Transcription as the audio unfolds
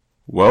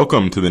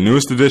Welcome to the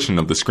newest edition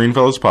of the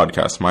Screenfellows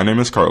podcast. My name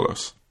is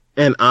Carlos.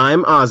 And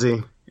I'm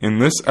Ozzy. In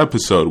this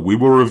episode, we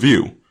will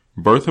review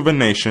Birth of a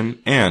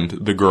Nation and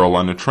The Girl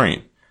on a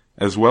Train,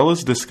 as well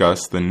as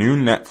discuss the new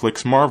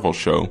Netflix Marvel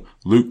show,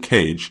 Luke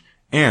Cage,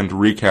 and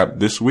recap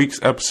this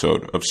week's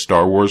episode of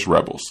Star Wars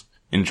Rebels.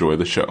 Enjoy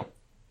the show.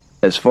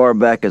 As far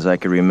back as I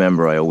can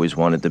remember, I always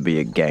wanted to be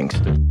a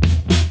gangster.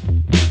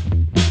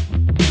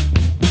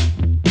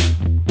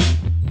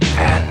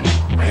 And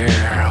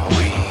here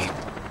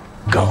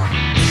we go.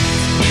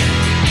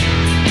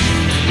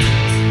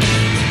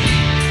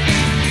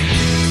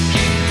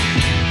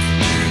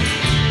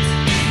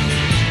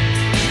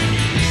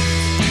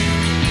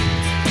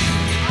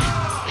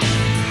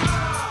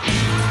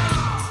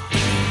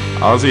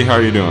 Ozzy, how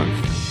are you doing?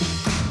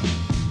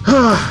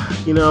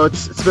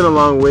 It's been a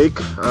long week,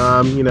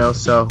 hanging in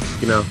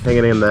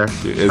there.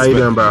 Dude, how you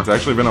doing, bro? It's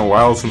actually been a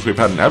while since we've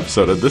had an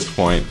episode at this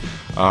point.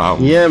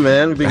 Yeah,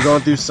 man, we've been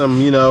going through some,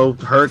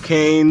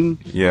 Hurricane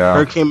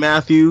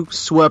Matthew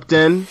swept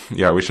in.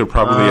 Yeah, we should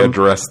probably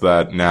address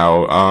that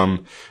now.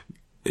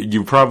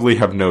 You probably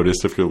have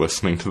noticed, if you're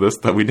listening to this,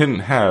 that we didn't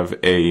have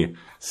a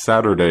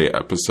Saturday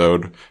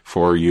episode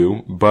for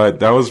you, but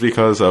that was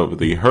because of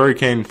the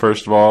hurricane,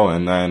 first of all,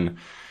 and then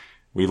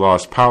we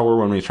lost power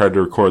when we tried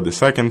to record the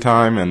second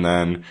time, and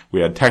then we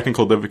had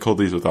technical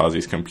difficulties with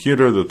Ozzy's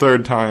computer the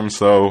third time,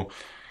 so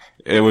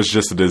it was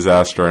just a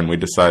disaster, and we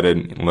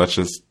decided, let's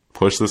just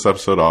push this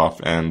episode off,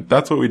 and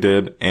that's what we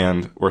did,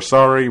 and we're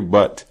sorry,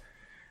 but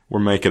we'll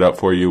make it up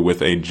for you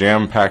with a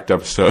jam-packed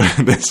episode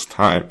this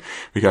time.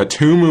 We got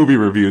 2 movie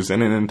reviews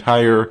and an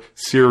entire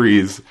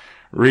series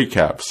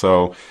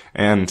recap,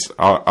 and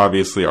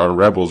obviously our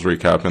Rebels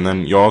recap, and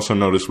then you'll also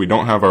notice we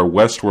don't have our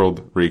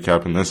Westworld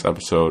recap in this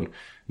episode.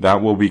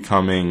 That will be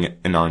coming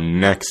in our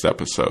next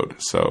episode,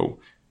 so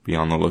be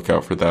on the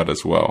lookout for that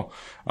as well.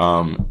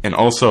 And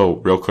also,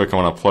 real quick, I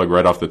want to plug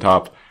right off the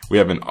top, we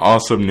have an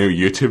awesome new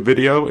YouTube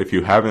video. If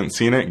you haven't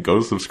seen it, go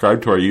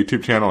subscribe to our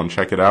YouTube channel and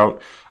check it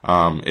out.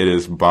 It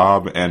is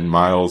Bob and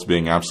Miles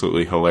being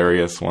absolutely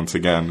hilarious once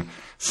again,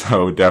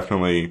 so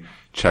definitely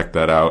check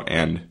that out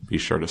and be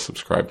sure to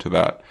subscribe to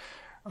that.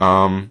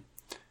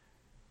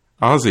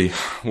 Ozzy,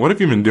 what have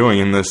you been doing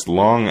in this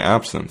long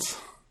absence?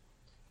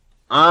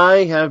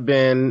 I have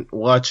been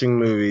watching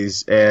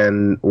movies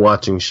and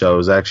watching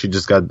shows. I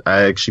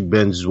actually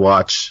binge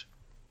watched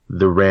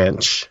The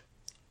Ranch.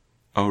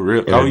 Oh,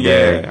 really? Oh,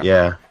 yeah.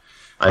 Yeah.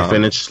 I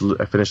finished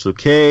Luke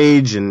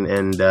Cage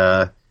and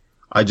I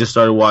just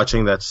started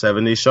watching that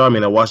 70s show. I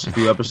mean, I watched a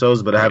few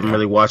episodes, but I haven't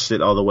really watched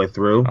it all the way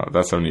through. Oh,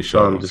 that 70s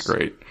show was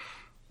great.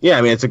 Yeah,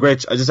 I mean, it's a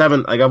great. I just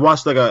haven't I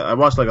watched a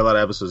lot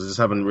of episodes. I just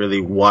haven't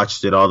really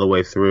watched it all the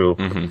way through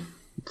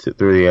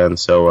through the end.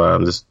 So I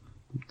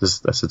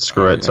said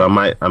screw it. Yeah.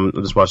 So I'm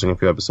just watching a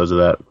few episodes of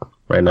that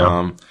right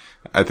now.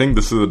 I think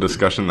this is a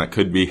discussion that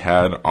could be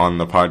had on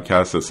the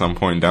podcast at some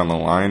point down the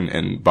line,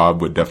 and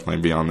Bob would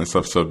definitely be on this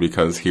episode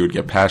because he would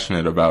get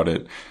passionate about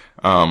it.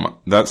 That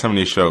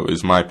 70s show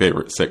is my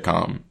favorite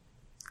sitcom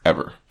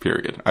ever,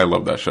 period. I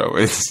love that show.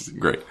 It's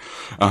great.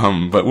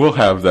 But we'll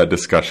have that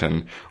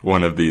discussion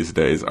one of these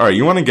days. All right,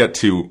 you want to get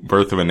to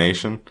Birth of a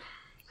Nation?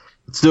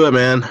 Let's do it,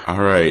 man.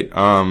 All right.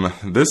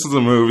 This is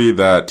a movie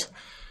that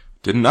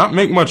did not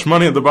make much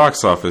money at the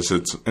box office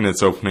in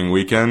its opening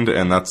weekend,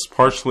 and that's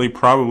partially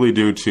probably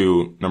due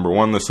to, number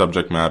 1, the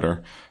subject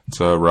matter.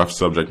 It's a rough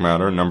subject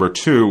matter. Number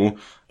 2,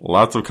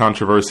 lots of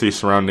controversy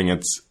surrounding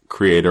its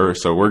creator,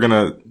 so we're going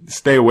to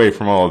stay away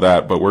from all of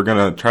that, but we're going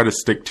to try to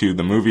stick to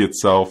the movie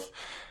itself.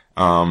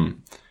 Ozzy,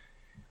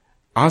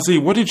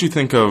 what did you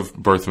think of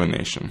Birth of a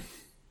Nation?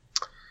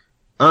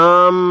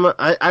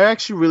 I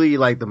actually really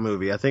liked the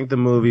movie. I think the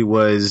movie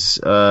was,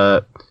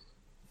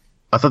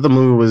 I thought the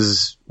movie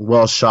was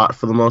well shot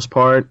for the most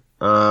part.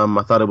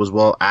 I thought it was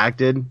well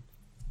acted,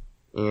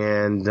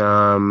 and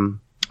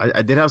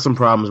I did have some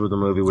problems with the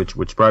movie,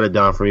 which brought it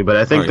down for me. But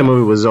I think the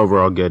movie was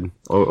overall good.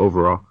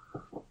 Overall,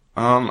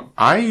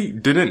 I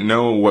didn't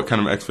know what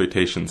kind of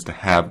expectations to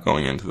have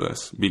going into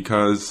this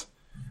because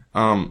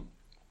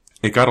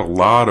it got a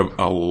lot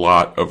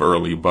of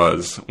early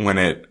buzz when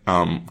it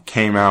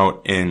came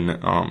out in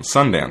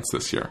Sundance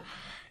this year.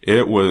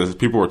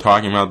 People were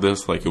talking about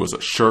this like it was a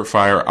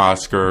surefire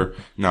Oscar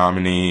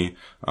nominee.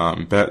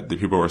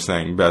 People were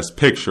saying best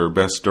picture,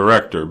 best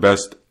director,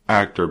 best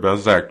actor,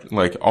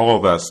 like all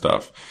of that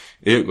stuff.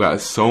 It got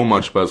so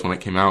much buzz when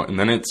it came out, and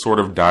then it sort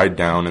of died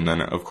down. And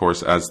then, of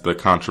course, as the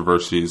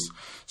controversies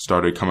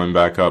started coming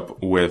back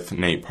up with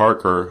Nate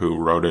Parker, who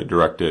wrote it,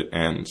 directed it,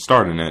 and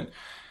starred in it,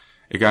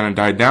 it kind of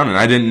died down. And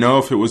I didn't know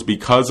if it was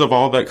because of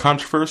all that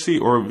controversy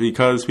or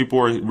because people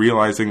were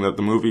realizing that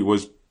the movie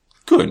was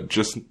good,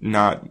 just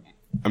not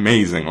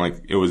amazing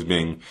like it was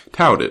being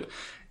touted.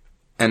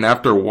 And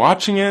after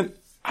watching it,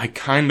 I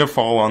kind of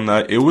fall on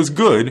that. It was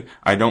good.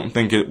 I don't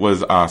think it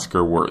was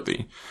Oscar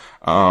worthy.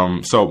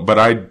 But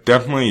I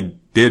definitely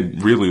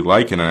did really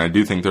like it, and I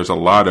do think there's a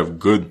lot of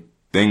good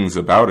things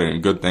about it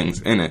and good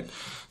things in it.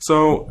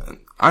 So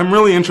I'm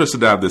really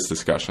interested to have this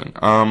discussion.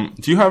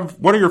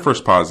 What are your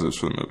first positives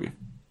for the movie?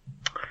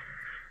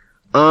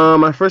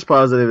 My first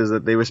positive is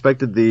that they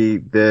respected the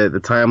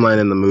timeline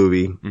in the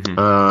movie.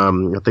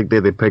 I think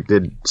they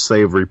depicted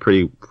slavery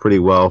pretty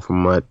well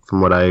from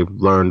what I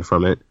learned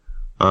from it.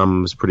 It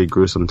was a pretty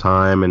gruesome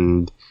time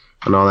and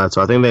all that.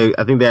 So I think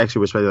they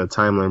actually respected the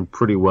timeline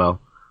pretty well.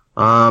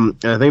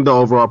 And I think the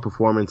overall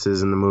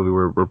performances in the movie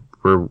were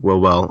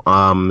well,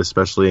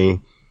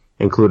 especially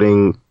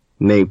including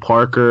Nate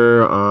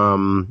Parker,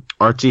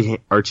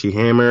 Archie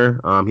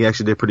Hammer. He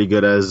actually did pretty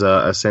good as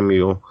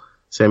Samuel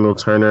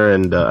Turner,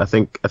 and I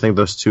think those are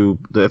the two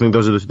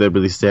that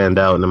really stand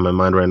out in my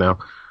mind right now.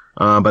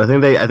 But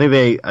I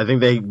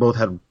think they both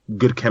had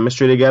good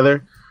chemistry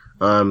together.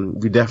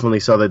 You definitely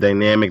saw the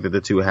dynamic that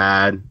the two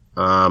had.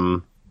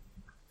 And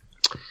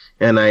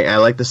I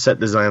like the set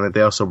design that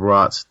they also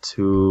brought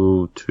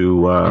to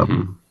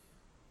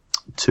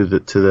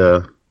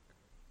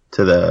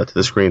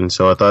the screen.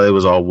 So I thought it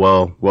was all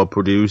well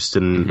produced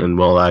and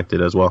well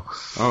acted as well.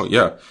 Oh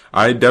yeah,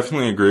 I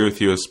definitely agree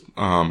with you.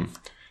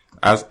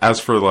 As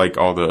for like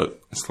all the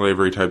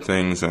slavery type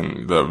things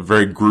and the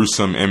very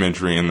gruesome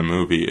imagery in the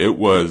movie,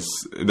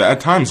 at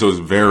times it was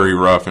very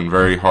rough and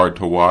very hard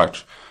to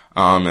watch.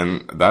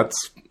 And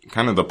that's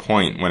kind of the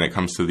point when it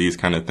comes to these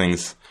kind of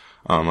things.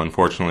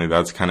 Unfortunately,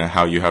 that's kind of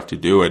how you have to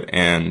do it.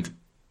 And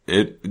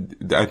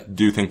I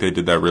do think they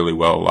did that really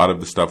well. A lot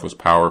of the stuff was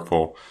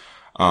powerful.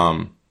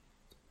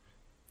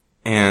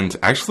 And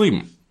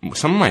actually,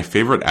 some of my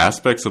favorite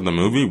aspects of the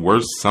movie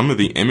were some of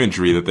the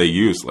imagery that they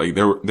used. Like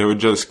they would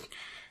just,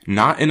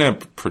 not in a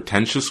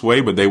pretentious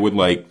way, but they would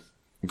like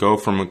go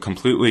from a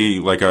completely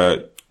like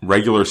a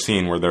regular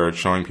scene where they're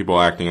showing people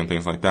acting and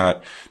things like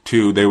that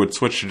to they would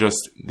switch to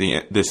just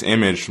this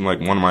image. Like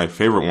one of my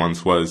favorite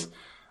ones was,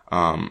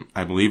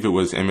 I believe it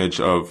was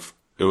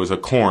a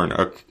corn,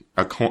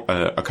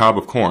 a cob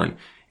of corn.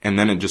 And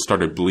then it just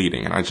started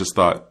bleeding. And I just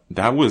thought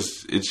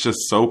it's just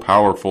so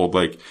powerful.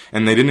 Like,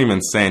 and they didn't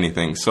even say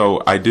anything.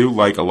 So I do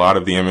like a lot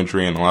of the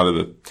imagery and a lot of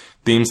the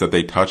themes that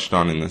they touched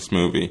on in this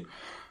movie.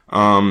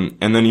 And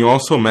then you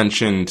also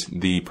mentioned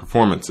the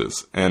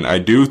performances. And I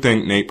do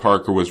think Nate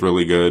Parker was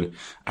really good.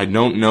 I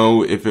don't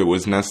know if it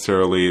was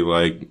necessarily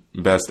like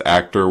best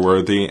actor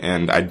worthy.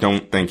 And I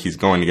don't think he's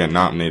going to get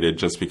nominated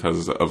just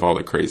because of all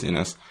the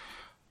craziness.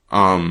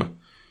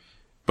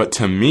 But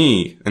to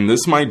me, and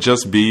this might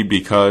just be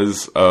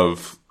because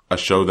of a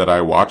show that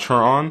I watch her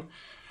on,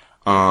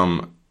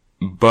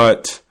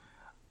 but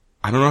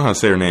I don't know how to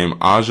say her name,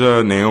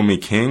 Aja Naomi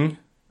King.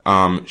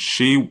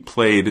 She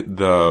played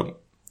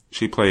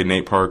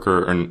Nate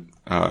Parker and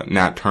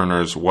Nat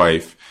Turner's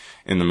wife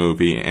in the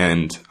movie,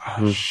 and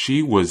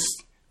she was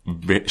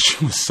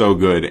so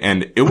good,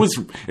 and it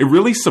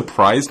really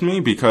surprised me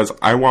because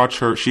I watch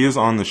her. She is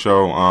on the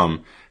show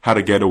How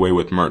to Get Away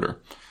with Murder,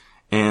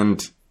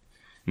 and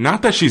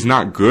not that she's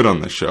not good on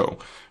the show,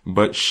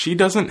 but she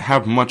doesn't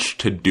have much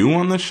to do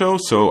on the show,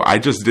 so I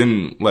just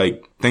didn't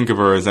like think of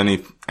her as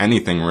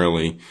anything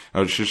really.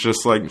 She's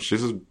just like,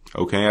 she's an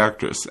okay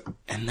actress.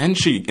 And then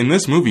in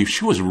this movie,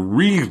 she was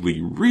really,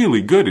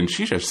 really good, and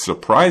she just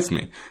surprised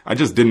me. I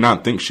just did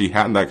not think she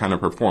had that kind of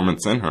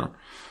performance in her.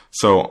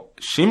 So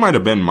she might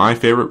have been my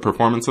favorite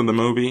performance of the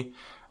movie.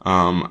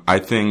 I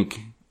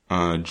think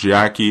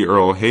Jackie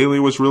Earle Haley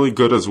was really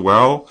good as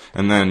well.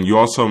 And then you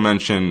also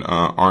mentioned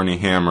Armie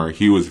Hammer.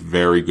 He was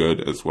very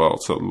good as well.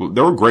 So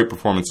there were great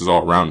performances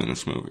all around in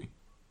this movie.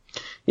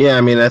 Yeah,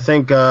 I mean, I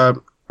think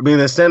the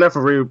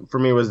standout for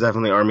me was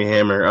definitely Armie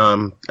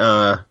Hammer.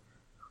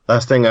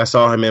 Last thing I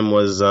saw him in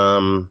was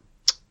that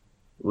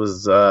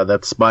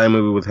spy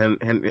movie with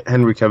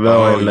Henry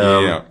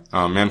Cavill.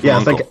 Man from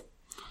Uncle.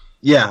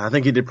 I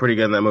think he did pretty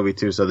good in that movie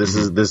too. So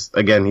this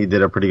again, he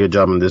did a pretty good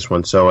job in this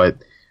one. So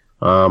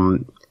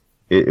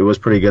it was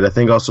pretty good. I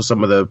think also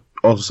some of the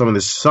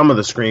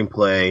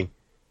screenplay,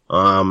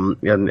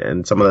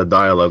 and some of the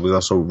dialogue was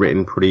also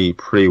written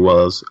pretty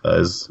well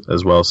as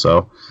well.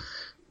 So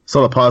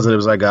all the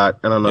positives I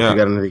got. I don't know if you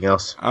got anything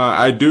else.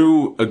 I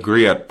do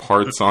agree at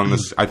parts on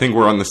this. I think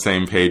we're on the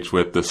same page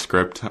with the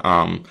script,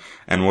 and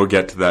we'll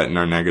get to that in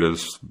our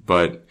negatives.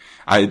 But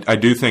I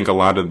do think a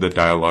lot of the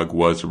dialogue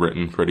was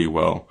written pretty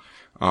well,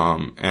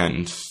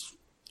 and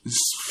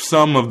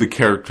some of the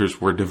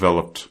characters were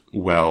developed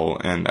well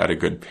and at a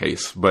good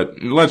pace.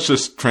 But let's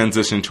just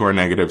transition to our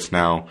negatives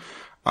now.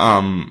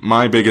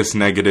 My biggest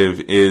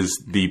negative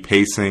is the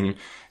pacing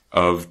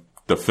of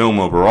the film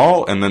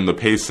overall, and then the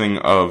pacing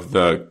of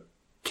the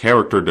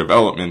character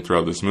development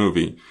throughout this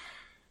movie.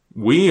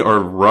 We are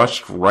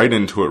rushed right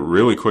into it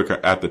really quick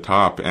at the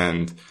top,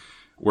 and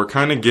we're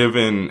kind of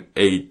given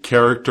a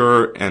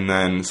character, and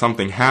then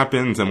something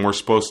happens, and we're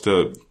supposed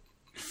to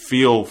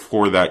feel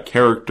for that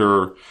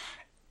character.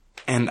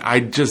 And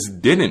I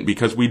just didn't,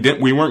 because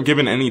we weren't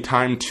given any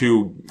time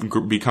to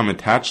become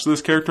attached to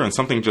this character, and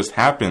something just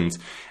happens.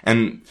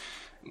 And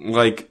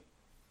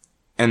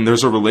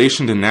there's a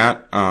relation to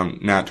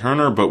Nat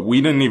Turner, but we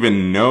didn't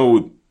even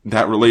know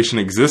that relation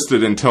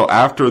existed until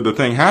after the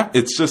thing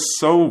happened. It's just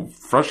so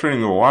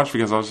frustrating to watch,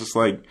 because I was just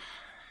like,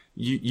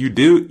 you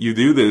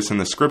do this, and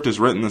the script is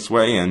written this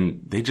way,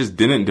 and they just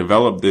didn't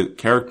develop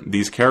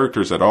these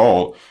characters at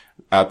all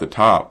at the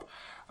top.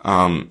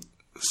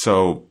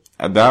 So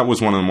that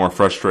was one of the more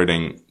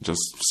frustrating,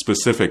 just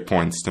specific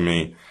points to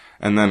me.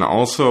 And then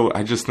also,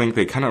 I just think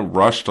they kind of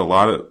rushed a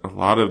lot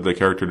of the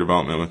character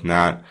development with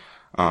Nat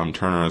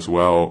Turner as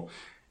well,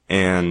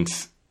 and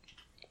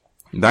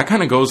that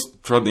kind of goes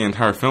throughout the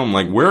entire film.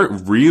 Like, we're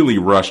really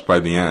rushed by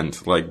the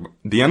end. Like,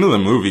 the end of the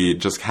movie, it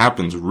just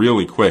happens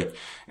really quick,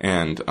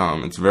 and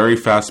it's very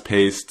fast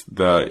paced.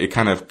 It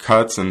kind of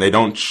cuts, and they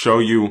don't show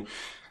you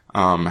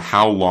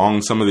how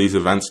long some of these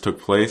events took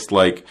place.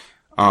 Like,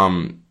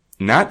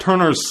 Nat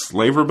Turner's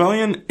slave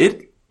rebellion,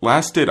 it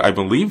lasted, I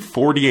believe,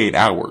 48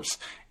 hours.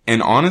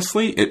 And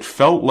honestly, it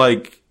felt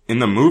like, in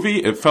the movie,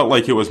 it felt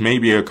like it was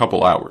maybe a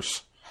couple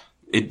hours.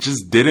 It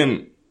just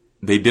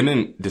they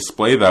didn't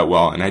display that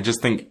well. And I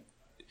just think,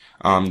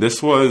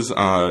 this was,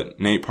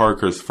 Nate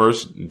Parker's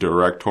first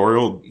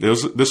directorial,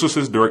 this was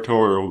his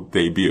directorial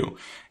debut.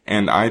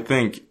 And I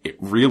think it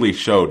really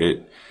showed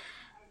it.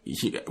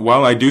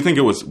 While I do think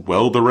it was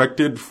well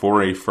directed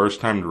for a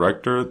first-time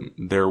director,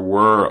 there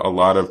were a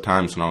lot of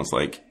times when I was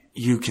like,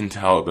 you can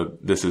tell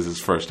that this is his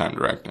first time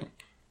directing.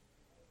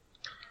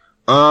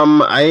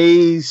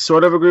 I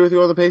sort of agree with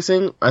you on the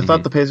pacing. I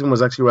thought the pacing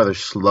was actually rather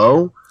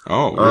slow.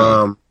 Oh,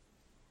 really?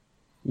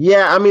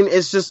 Yeah, I mean,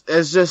 it's just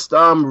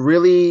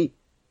really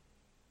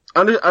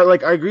I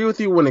agree with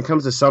you when it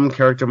comes to some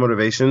character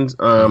motivations,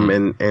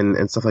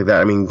 and stuff like that.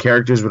 I mean,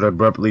 characters would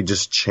abruptly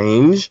just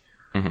change,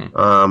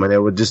 and it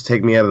would just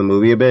take me out of the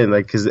movie a bit, and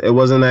because it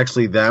wasn't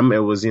actually them, it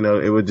was,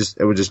 it would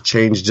just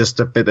change just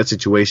to fit that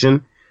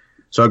situation.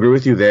 So I agree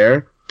with you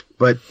there.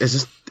 But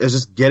it's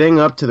just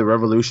getting up to the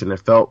revolution. It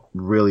felt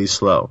really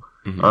slow.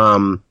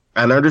 And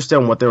I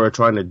understand what they were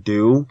trying to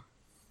do,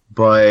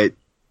 but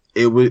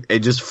it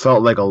just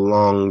felt like a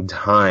long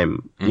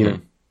time. You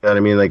know what I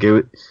mean?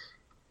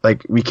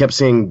 Like we kept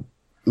seeing,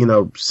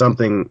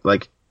 something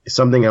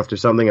after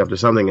something after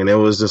something, and it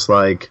was just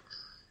like,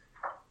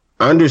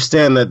 I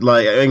understand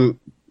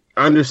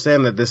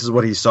that this is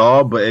what he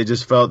saw, but it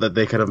just felt that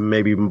they could have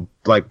maybe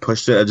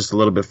pushed it just a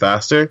little bit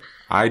faster.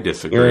 I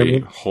disagree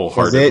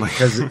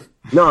wholeheartedly.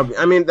 No,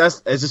 I mean, it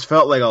just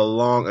felt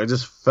it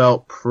just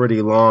felt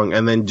pretty long.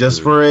 And then and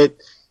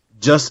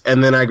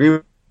then I agree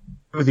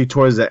with you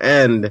towards the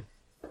end,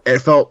 it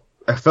felt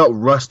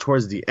rushed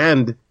towards the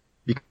end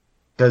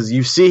because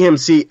you see him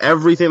see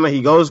everything that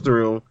he goes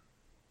through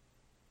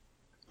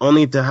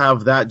only to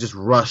have that just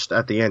rushed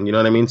at the end. You know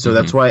what I mean? So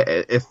that's why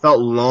it felt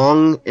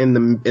long in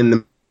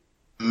the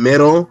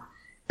middle,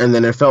 and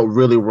then it felt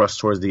really rushed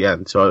towards the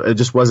end. So it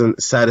just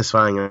wasn't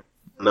satisfying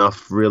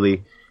enough,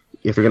 really.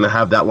 If you're gonna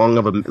have that long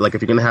of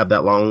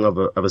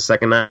a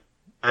second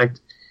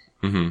act,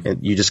 and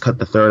you just cut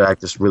the third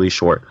act just really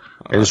short,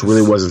 it just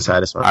really wasn't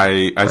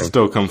satisfying. I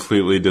still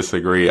completely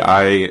disagree.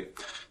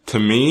 To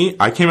me,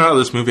 I came out of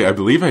this movie, I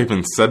believe I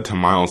even said to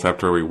Miles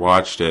after we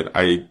watched it,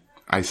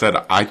 I said,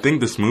 I think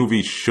this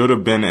movie should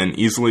have been and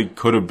easily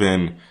could have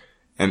been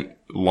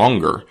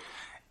longer.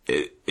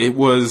 There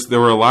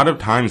were a lot of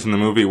times in the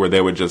movie where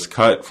they would just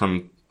cut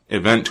from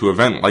event to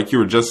event, like you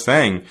were just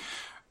saying,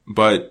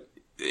 but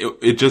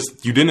it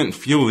just, you didn't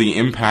feel the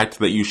impact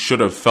that you should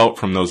have felt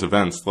from those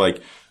events.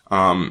 Like,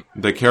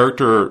 the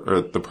character,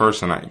 or the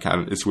person,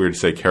 it's weird to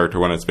say character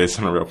when it's based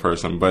on a real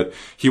person, but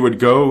he would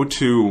go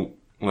to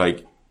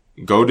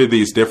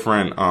these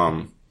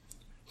different,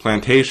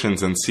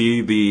 plantations and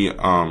see the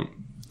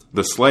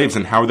slaves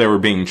and how they were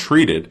being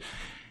treated.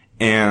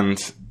 And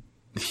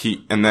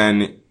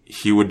then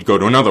he would go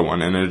to another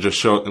one, and it just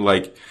showed,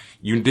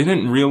 you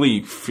didn't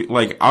really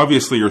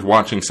obviously you're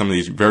watching some of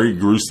these very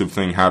gruesome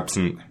things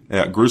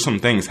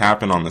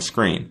happen on the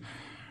screen.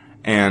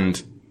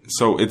 And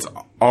so it's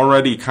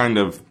already kind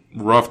of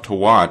rough to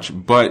watch,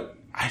 but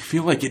I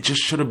feel like it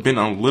just should have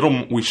been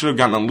we should have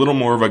gotten a little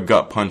more of a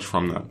gut punch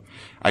from them.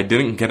 I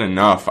didn't get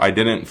enough. I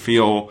didn't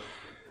feel,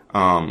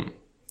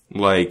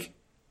 like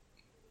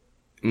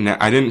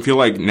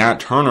Nat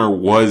Turner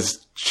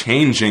was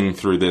changing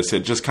through this. It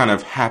just kind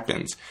of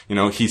happens.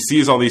 He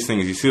sees all these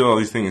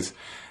things,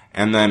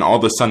 and then all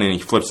of a sudden he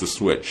flips the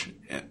switch.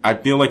 I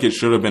feel like it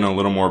should have been a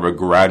little more of a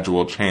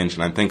gradual change,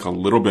 and I think a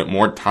little bit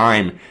more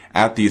time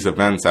at these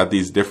events, at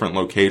these different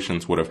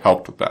locations would have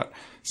helped with that.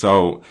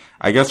 So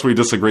I guess we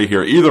disagree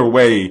here. Either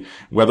way,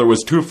 whether it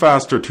was too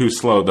fast or too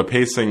slow, the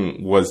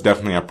pacing was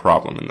definitely a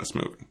problem in this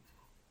movie.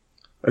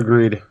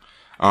 Agreed.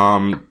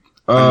 Do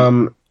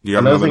you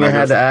have another thing I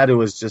had to add,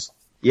 it's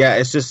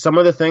just some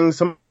of the things,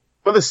 some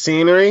of the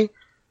scenery,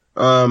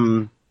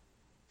 just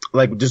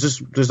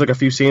like a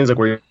few scenes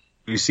where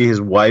you see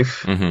his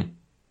wife, and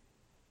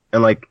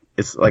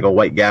it's like a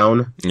white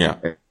gown. Yeah.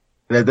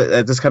 And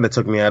that just kind of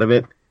took me out of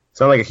it.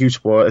 It's not like a huge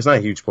spoiler. It's not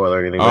a huge spoiler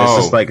or anything, but it's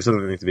just like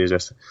something that needs to be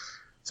adjusted.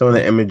 Some of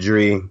the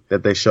imagery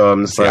that they show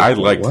him. I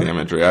liked the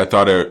imagery. I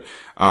thought it,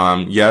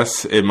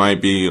 yes, it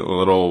might be a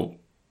little.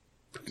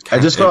 It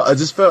just felt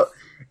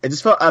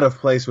out of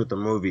place with the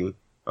movie.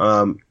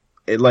 If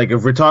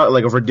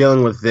we're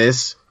dealing with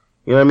this,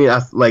 you know what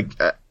I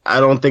mean? I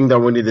don't think that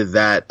we needed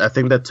that. I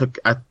think that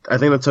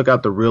took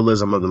out the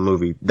realism of the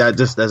movie. That's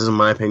just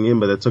my opinion,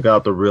 but it took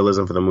out the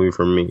realism for the movie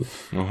for me.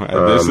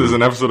 This is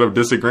an episode of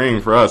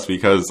disagreeing for us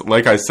because,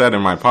 like I said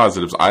in my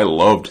positives, I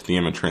loved the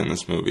imagery in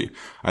this movie.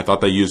 I thought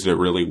they used it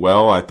really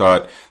well. I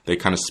thought they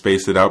kind of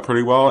spaced it out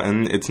pretty well,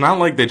 and it's not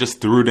like they just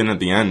threw it in at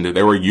the end.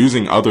 They were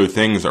using other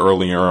things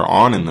earlier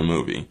on in the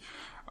movie.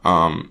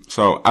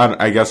 So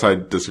I guess I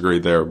disagree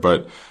there,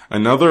 but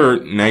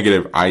another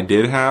negative I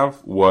did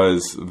have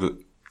was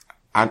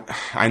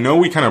I know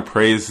we kind of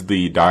praised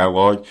the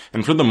dialogue,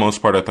 and for the most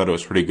part I thought it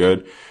was pretty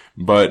good,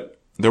 but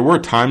there were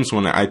times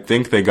when I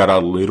think they got a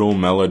little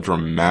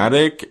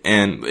melodramatic,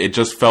 and it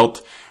just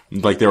felt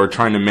like they were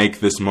trying to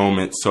make this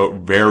moment so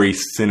very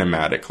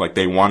cinematic, like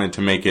they wanted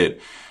to make it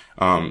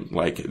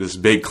like this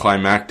big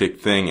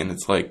climactic thing, and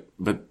it's like,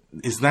 but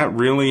is that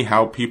really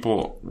how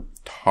people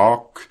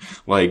talk?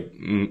 Like,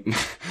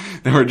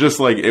 they were just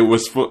like, it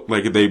was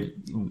like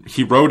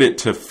he wrote it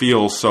to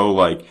feel so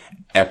like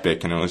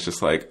epic, and it was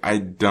just like, I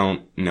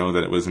don't know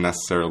that it was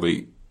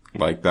necessarily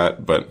like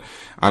that, but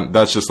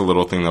that's just a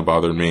little thing that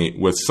bothered me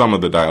with some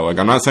of the dialogue.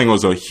 I'm not saying it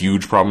was a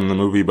huge problem in the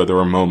movie, but there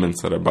were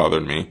moments that it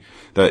bothered me,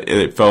 that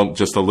it felt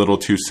just a little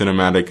too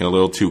cinematic and a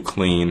little too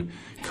clean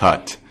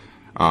cut,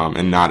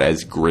 and not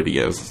as gritty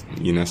as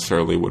you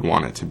necessarily would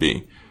want it to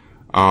be.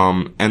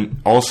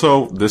 And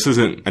also, this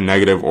isn't a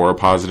negative or a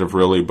positive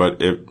really,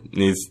 but it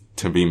needs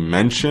to be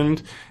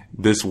mentioned.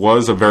 This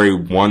was a very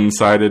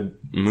one-sided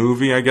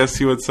movie, I guess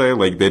you would say.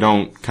 Like, they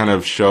don't kind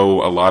of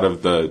show a lot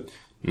of the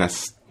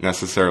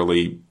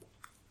necessarily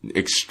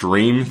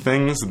extreme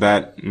things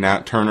that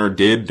Nat Turner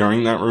did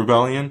during that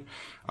rebellion.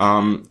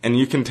 And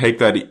you can take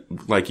that,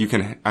 like,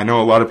 I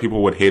know a lot of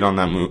people would hate on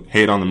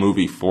the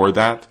movie for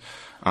that.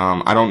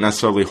 I don't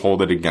necessarily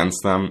hold it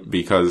against them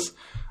because,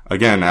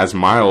 again, as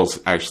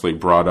Miles actually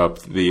brought up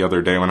the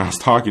other day when I was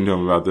talking to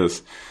him about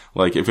this,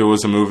 like, if it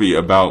was a movie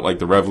about, like,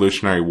 the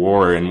Revolutionary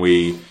War and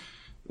we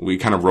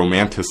kind of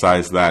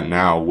romanticize that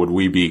now, would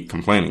we be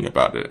complaining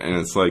about it? And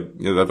it's like,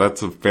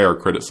 that's a fair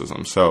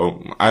criticism.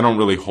 So I don't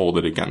really hold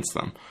it against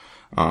them.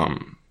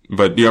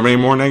 But do you have any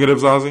more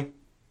negatives, Ozzy?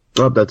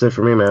 Oh, that's it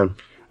for me, man.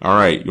 All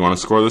right. You want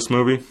to score this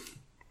movie?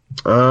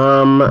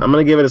 I'm going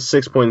to give it a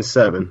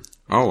 6.7.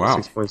 Oh, wow.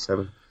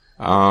 6.7.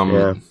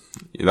 Yeah.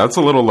 That's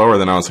a little lower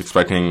than I was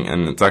expecting,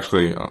 and it's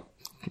actually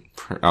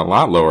a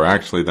lot lower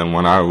actually than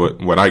what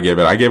I gave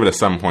it. I gave it a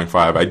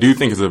 7.5. I do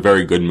think it's a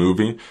very good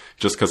movie,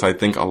 just because I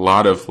think a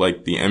lot of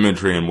like the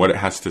imagery and what it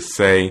has to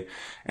say,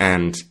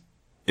 and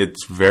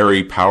it's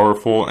very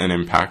powerful and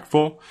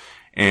impactful.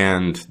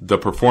 And the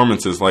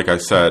performances, like I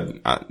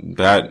said,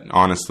 that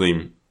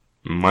honestly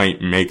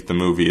might make the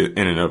movie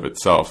in and of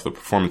itself. The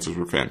performances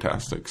were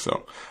fantastic.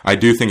 So I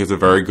do think it's a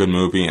very good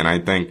movie, and I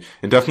think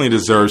it definitely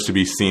deserves to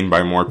be seen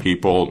by more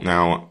people.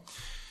 Now,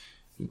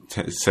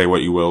 say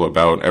what you will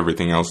about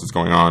everything else that's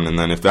going on, and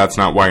then if that's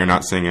not why you're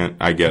not seeing it,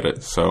 I get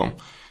it. So,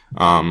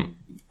 all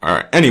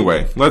right.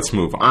 Anyway, let's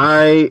move on.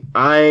 I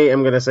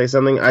am going to say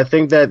something. I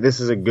think that this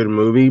is a good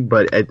movie,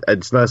 but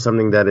it's not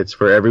something that it's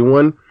for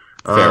everyone.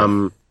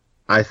 Fair.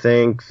 I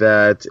think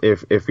that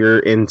if you're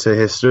into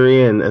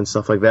history and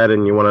stuff like that,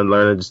 and you want to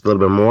learn just a little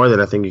bit more, then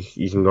I think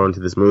you can go into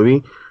this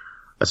movie.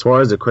 As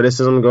far as the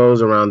criticism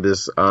goes around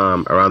this,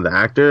 around the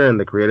actor and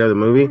the creator of the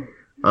movie,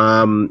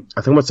 I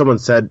think what someone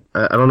said,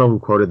 I don't know who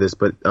quoted this,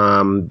 but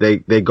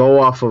they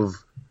go off of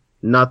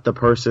not the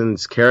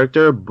person's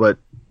character, but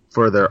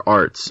for their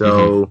art.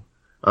 So,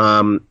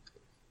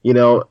 you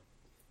know,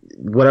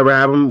 whatever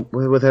happened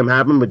with him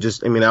happened, but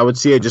just, I mean, I would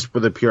see it just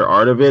for the pure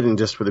art of it and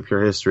just for the pure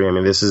history. I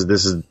mean, this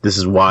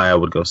is why I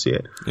would go see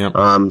it. Yep.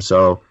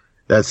 So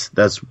that's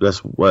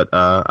what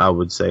I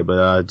would say.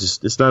 But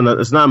just it's not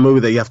a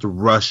movie that you have to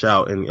rush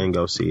out and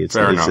go see. It's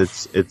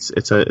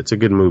a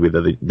good movie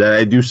that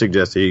I do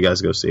suggest that you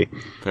guys go see.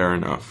 Fair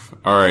enough.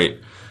 All right,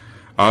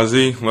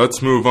 Ozzy,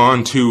 let's move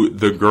on to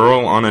The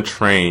Girl on a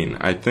Train.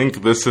 I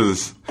think this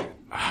is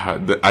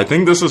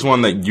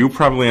one that you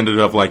probably ended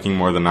up liking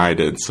more than I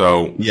did.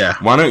 So yeah,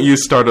 why don't you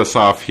start us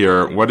off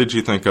here? What did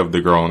you think of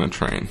The Girl on a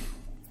Train?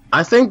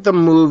 I think the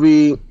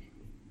movie,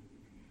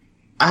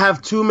 I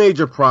have two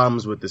major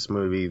problems with this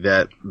movie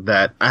that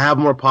I have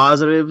more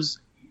positives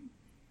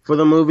for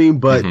the movie,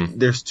 but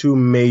there's two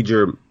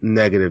major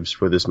negatives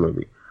for this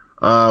movie.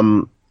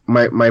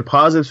 My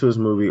positives for this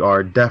movie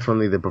are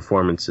definitely the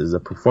performances. The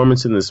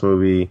performance in this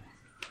movie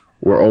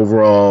were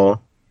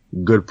overall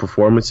good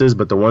performances,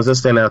 but the ones that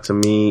stand out to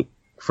me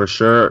for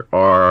sure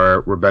are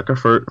Rebecca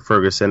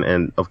Ferguson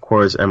and, of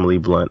course, Emily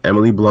Blunt.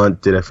 Emily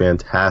Blunt did a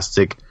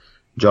fantastic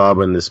job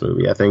in this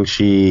movie. I think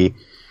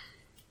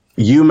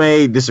you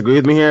may disagree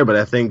with me here, but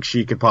I think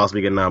she could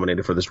possibly get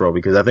nominated for this role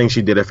because I think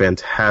she did a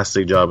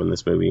fantastic job in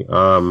this movie.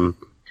 And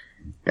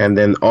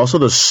then also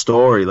the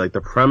story, like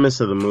the premise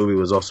of the movie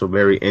was also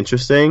very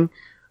interesting.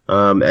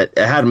 It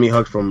had me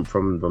hooked from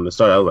the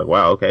start. I was like,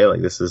 wow, okay,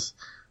 like this is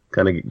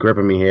kind of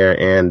gripping me here.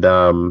 And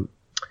for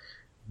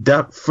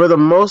the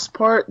most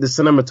part, the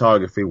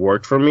cinematography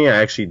worked for me.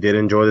 I actually did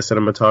enjoy the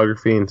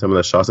cinematography and some of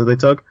the shots that they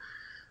took.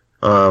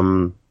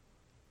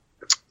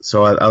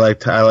 So I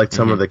liked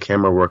some of the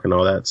camera work and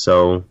all that.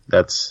 So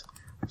that's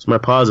my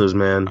positives,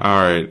 man.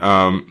 All right.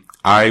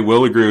 I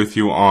will agree with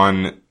you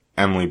on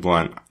Emily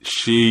Blunt.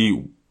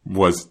 She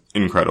was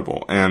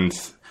incredible. And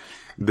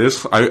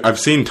this, I've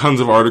seen tons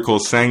of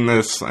articles saying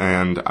this,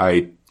 and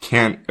I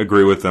can't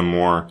agree with them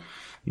more.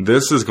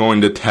 This is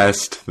going to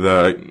test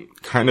the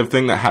kind of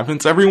thing that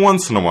happens every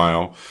once in a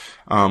while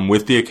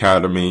with the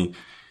Academy.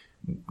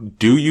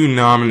 Do you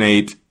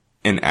nominate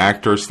an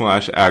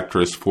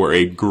actor/actress for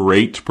a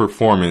great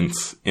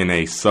performance in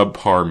a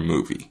subpar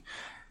movie?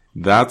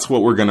 That's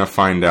what we're going to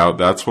find out.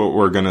 That's what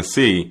we're going to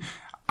see.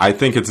 I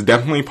think it's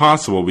definitely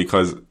possible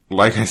because,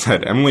 like I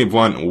said, Emily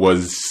Blunt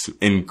was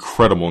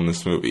incredible in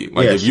this movie.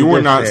 Like, if you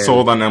were not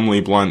sold on Emily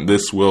Blunt,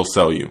 this will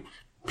sell you.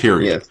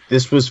 Period. Yes,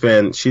 this was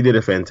she did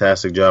a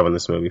fantastic job in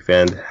this movie.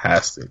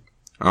 Fantastic.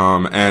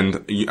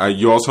 And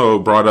you also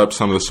brought up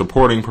some of the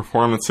supporting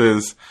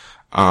performances.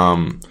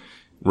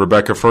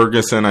 Rebecca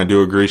Ferguson, I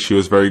do agree she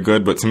was very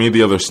good, but to me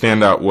the other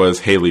standout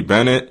was Haley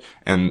Bennett,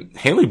 and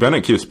Haley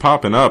Bennett keeps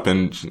popping up,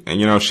 and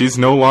you know, she's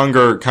no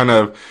longer kind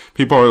of,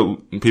 people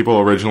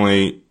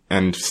originally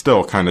and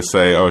still kind of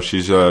say, oh,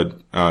 she's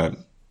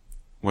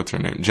what's her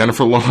name?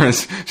 Jennifer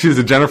Lawrence. She's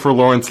a Jennifer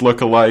Lawrence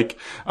lookalike,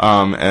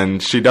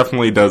 and she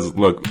definitely does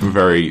look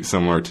very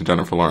similar to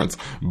Jennifer Lawrence,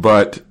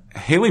 but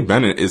Haley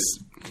Bennett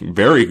is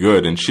very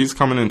good, and she's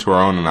coming into her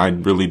own, and I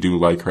really do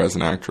like her as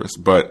an actress,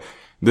 but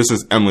this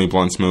is Emily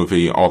Blunt's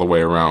movie all the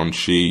way around.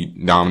 She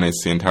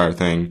dominates the entire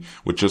thing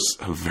with just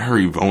a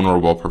very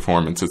vulnerable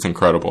performance. It's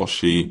incredible.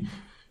 She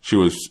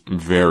was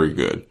very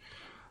good.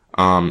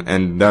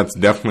 And that's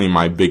definitely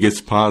my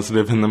biggest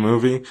positive in the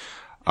movie.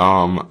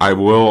 I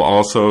will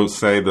also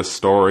say the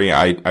story,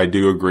 I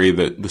do agree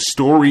that the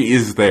story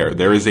is there.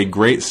 There is a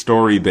great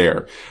story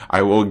there.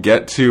 I will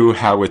get to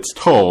how it's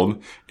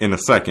told in a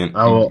second.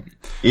 I will.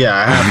 Yeah,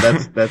 I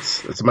have.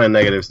 That's my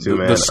negatives too,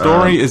 man. The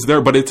story is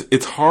there, but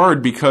it's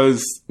hard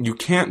because you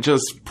can't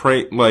just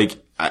pray,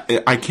 like,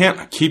 I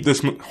can't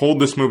hold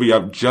this movie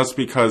up just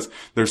because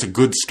there's a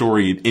good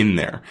story in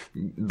there.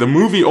 The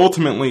movie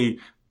ultimately,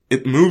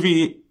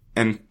 movie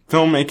and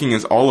filmmaking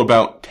is all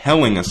about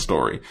telling a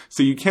story.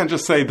 So you can't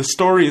just say the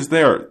story is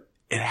there.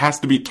 It has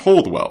to be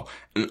told well.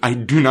 And I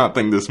do not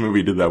think this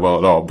movie did that well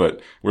at all,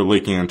 but we're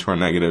leaking into our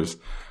negatives.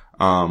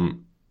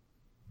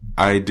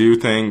 I do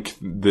think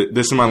that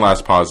this is my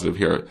last positive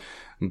here.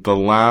 The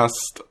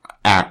last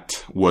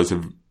act was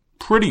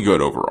pretty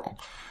good overall.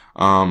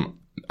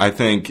 I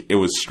think it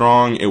was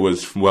strong. It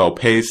was well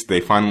paced.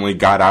 They finally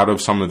got out of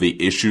some of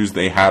the issues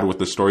they had with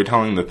the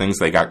storytelling, the things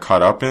they got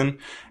caught up in.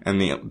 And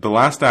the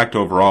last act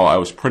overall, I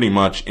was pretty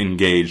much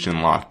engaged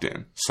and locked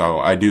in. So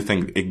I do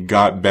think it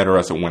got better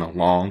as it went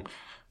along.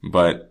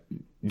 But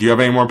do you have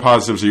any more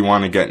positives, or you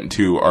want to get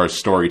into our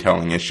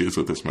storytelling issues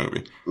with this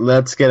movie?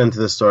 Let's get into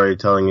the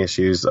storytelling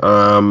issues.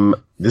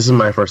 This is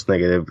my first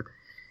negative.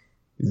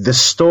 The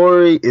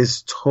story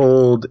is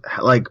told,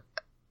 like,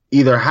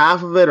 either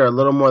half of it or a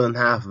little more than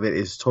half of it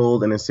is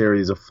told in a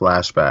series of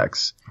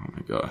flashbacks. Oh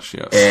my gosh,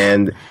 yes.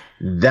 And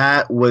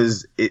that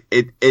was,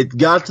 it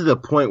got to the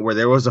point where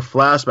there was a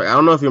flashback. I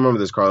don't know if you remember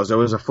this, Carlos. There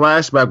was a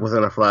flashback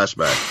within a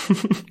flashback.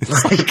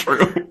 It's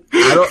true.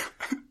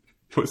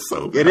 It was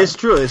so bad. It is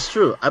true. It's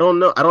true. I don't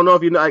know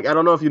if you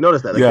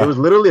noticed that. Like, yeah. It was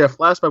literally a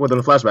flashback within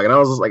a flashback, and I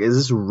was just like, "Is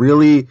this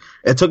really?"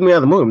 It took me out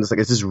of the movie. I'm just like,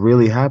 "Is this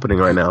really happening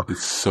right now?"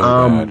 It's so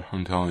bad.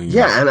 I'm telling you.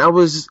 Yeah,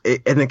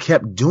 and it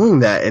kept doing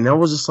that, and I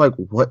was just like,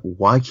 "What?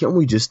 Why can't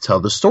we just tell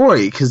the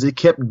story?" Because it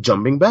kept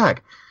jumping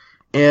back,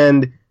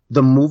 and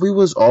the movie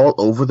was all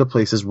over the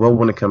place as well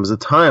when it comes to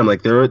time.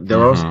 Like there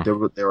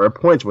were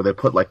points where they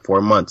put like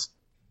 4 months,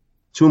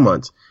 2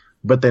 months.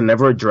 But they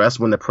never address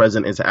when the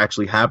present is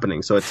actually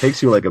happening. So it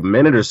takes you like a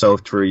minute or so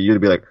for you to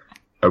be like,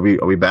 are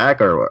we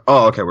back? Or,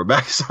 oh, okay, we're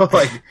back. So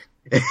like,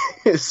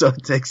 so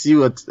it takes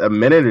you a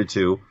minute or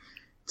two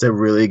to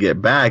really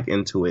get back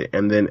into it.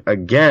 And then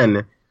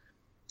again,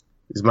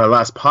 is my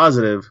last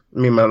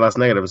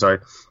negative, sorry.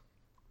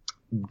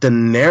 The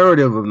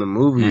narrative of the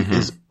movie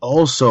is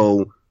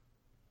also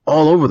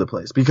all over the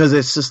place because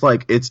it's just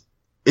like, it's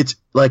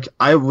like,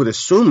 I would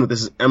assume that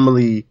this is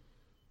Emily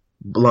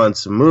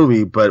Blunt's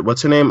movie, but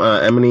what's her name?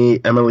 Emily,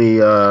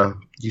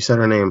 you said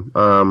her name.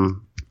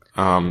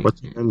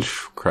 What's her name?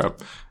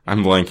 Crap.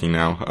 I'm blanking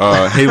now.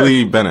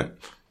 Haley Bennett.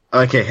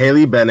 Okay,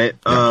 Haley Bennett.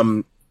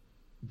 Yeah.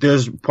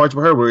 There's parts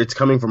of her where it's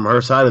coming from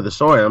her side of the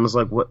story. I'm just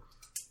like, what?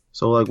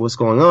 So like, what's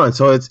going on?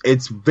 So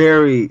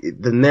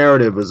the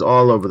narrative is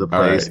all over the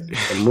place. Right.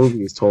 The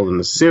movie is told in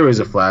a series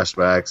of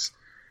flashbacks.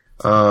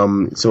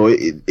 So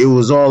it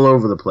was all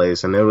over the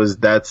place, and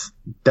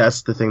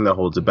that's the thing that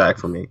holds it back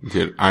for me.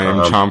 Dude, I am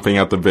chomping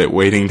at the bit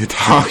waiting to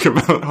talk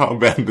about how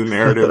bad the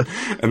narrative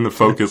and the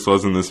focus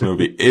was in this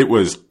movie. It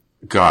was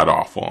god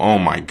awful. Oh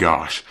my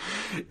gosh.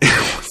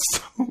 It was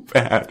so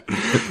bad.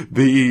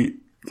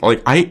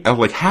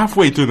 I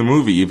halfway through the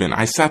movie even,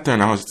 I sat there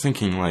and I was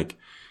thinking like,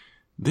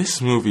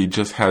 this movie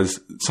just has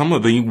some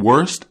of the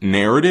worst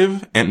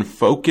narrative and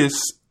focus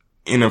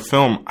in a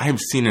film I've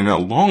seen in a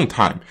long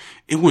time.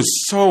 It was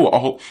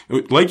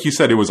like you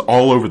said, it was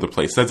all over the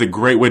place. That's a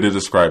great way to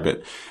describe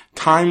it.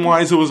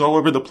 Time-wise, it was all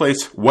over the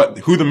place.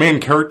 Who the main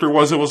character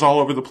was, it was all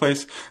over the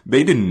place.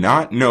 They did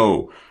not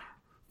know,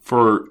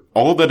 for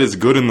all that is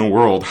good in the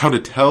world, how to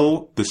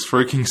tell this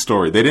freaking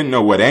story. They didn't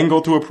know what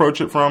angle to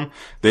approach it from.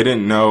 They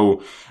didn't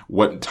know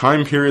what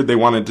time period they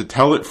wanted to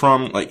tell it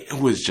from. Like, it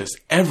was just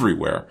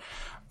everywhere.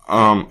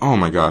 Oh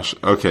my gosh.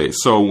 Okay,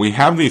 so we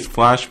have these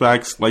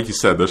flashbacks. Like you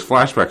said, there's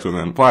flashbacks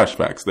within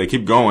flashbacks. They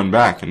keep going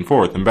back and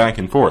forth and back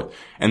and forth.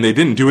 And they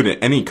didn't do it in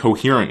any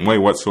coherent way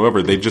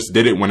whatsoever. They just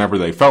did it whenever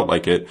they felt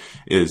like it,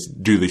 is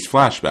do these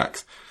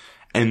flashbacks.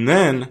 And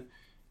then,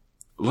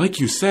 like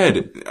you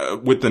said,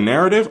 with the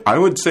narrative, I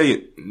would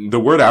say the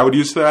word I would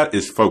use to that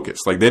is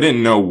focus. Like, they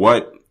didn't know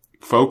what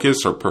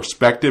focus or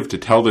perspective to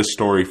tell this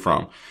story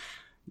from.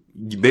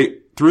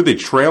 Through the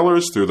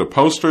trailers, through the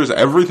posters,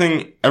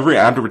 everything, every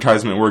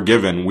advertisement we're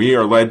given, we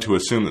are led to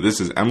assume that this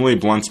is Emily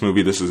Blunt's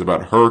movie. This is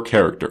about her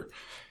character.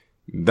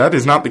 That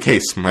is not the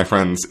case, my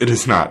friends. It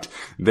is not.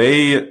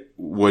 They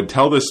would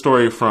tell this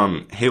story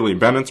from Haley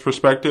Bennett's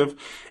perspective,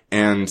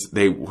 and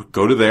they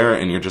go to there,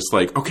 and you're just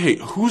like, okay,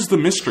 who's the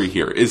mystery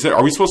here?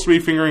 Are we supposed to be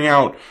figuring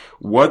out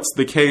what's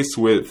the case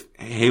with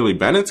Haley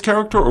Bennett's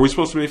character, or are we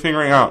supposed to be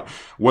figuring out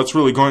what's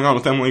really going on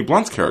with Emily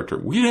Blunt's character?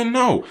 We didn't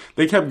know.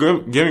 They kept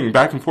giving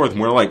back and forth, and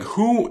we're like,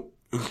 who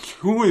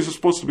is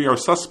supposed to be our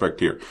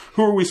suspect here?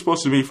 Who are we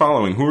supposed to be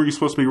following? Who are we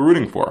supposed to be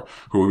rooting for?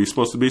 Who are we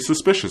supposed to be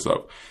suspicious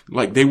of?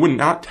 Like, they would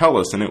not tell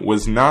us, and it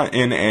was not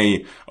in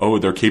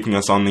they're keeping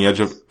us on the edge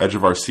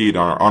of our seat,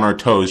 on our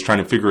toes, trying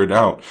to figure it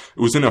out.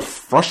 It was in a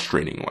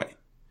frustrating way.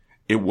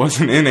 It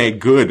wasn't in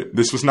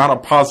this was not a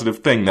positive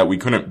thing that we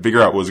couldn't figure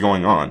out what was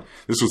going on.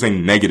 This was a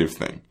negative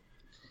thing.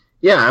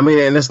 Yeah, I mean,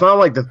 and it's not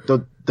like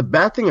the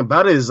bad thing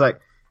about it is, like,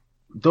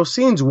 those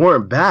scenes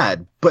weren't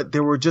bad, but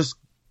they were just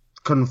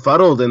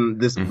confuddled in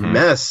this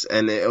mess,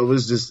 and it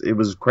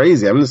was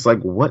crazy. I'm just like,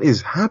 what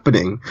is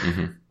happening?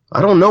 I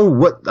don't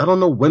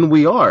know when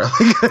we are.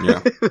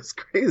 Yeah. It was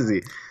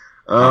crazy.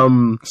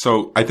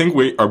 So I think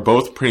we are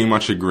both pretty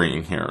much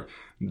agreeing here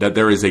that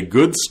there is a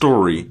good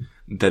story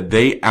that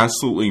they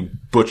absolutely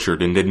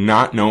butchered and did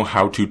not know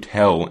how to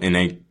tell in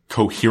a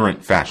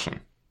coherent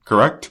fashion.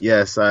 Correct?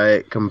 Yes,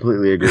 I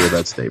completely agree with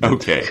that statement.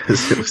 Okay.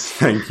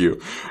 Thank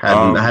you.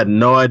 I had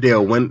no idea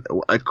when.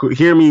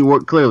 Hear me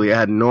clearly. I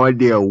had no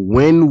idea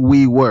when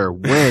we were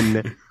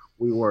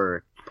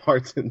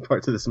parts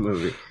of this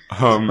movie.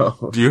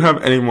 Do you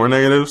have any more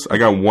negatives? I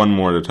got one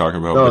more to talk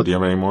about. But do you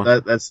have any more?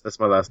 That's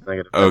my last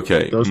negative.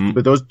 Okay.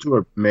 But those two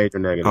are major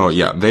negatives. Oh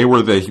yeah, they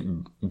were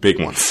the big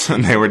ones.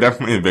 They were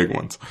definitely the big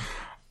ones.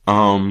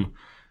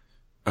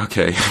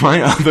 Okay,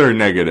 my other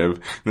negative,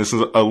 this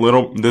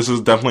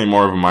is definitely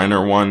more of a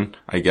minor one,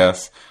 I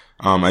guess.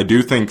 I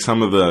do think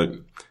some of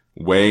the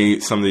way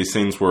some of these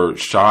things were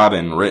shot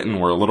and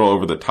written were a little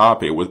over the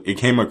top. It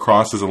came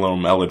across as a little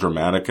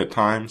melodramatic at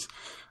times.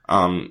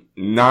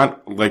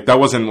 Not like that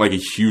wasn't like a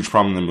huge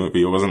problem in the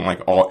movie. It wasn't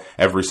like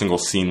every single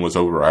scene was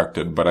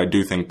overacted, but I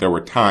do think there were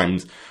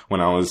times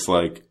when I was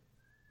like,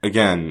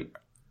 again,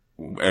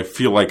 I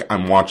feel like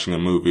I'm watching a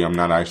movie. I'm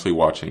not actually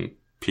watching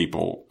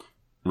people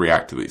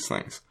react to these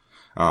things.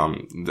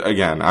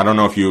 Again, I don't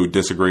know if you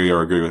disagree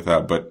or agree with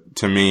that, but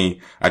to me,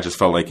 I just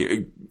felt like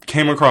it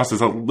came across as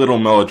a little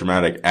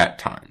melodramatic at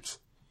times.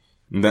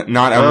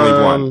 Not Emily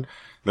Blunt.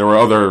 There were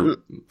other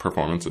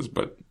performances,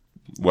 but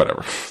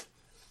whatever.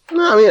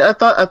 No, I mean,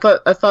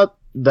 I thought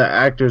the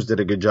actors did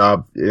a good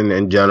job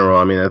in general.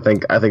 I mean, I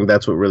think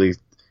that's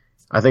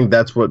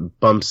what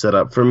bumps it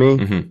up for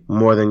me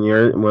more than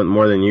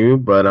you,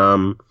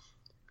 but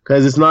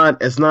because it's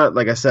not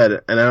like I said,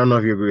 and I don't know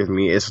if you agree with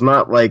me. It's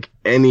not like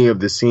any of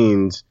the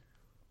scenes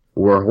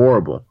were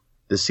horrible.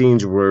 The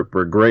scenes were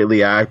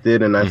greatly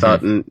acted, and I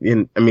thought, I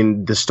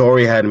mean, the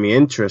story had me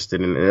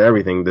interested in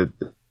everything. That,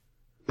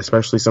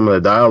 especially some of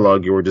the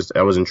dialogue,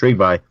 I was intrigued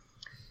by.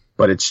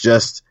 But it's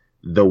just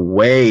the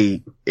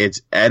way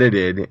it's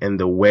edited and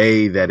the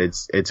way that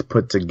it's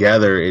put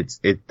together.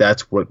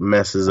 That's what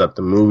messes up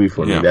the movie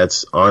for me.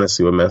 That's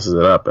honestly what messes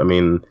it up. I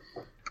mean,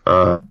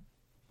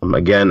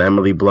 again,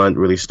 Emily Blunt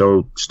really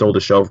stole the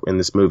show in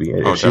this movie.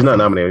 If she's not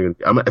nominated,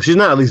 if she's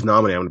not at least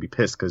nominated, I'm going to be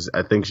pissed because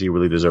I think she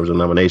really deserves a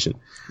nomination.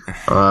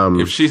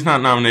 If she's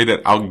not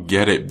nominated, I'll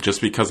get it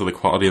just because of the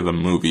quality of the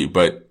movie,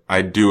 but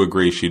I do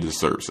agree she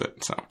deserves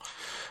it. So,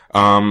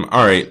 all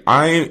right,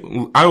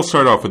 I'll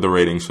start off with the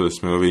ratings for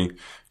this movie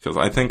because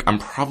I think I'm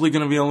probably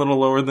going to be a little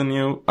lower than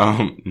you.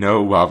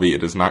 No, Bobby,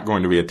 it is not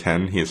going to be a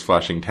 10. He is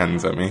flashing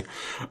 10s at me.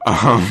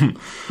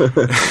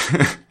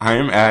 I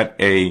am at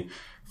a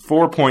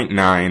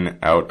 4.9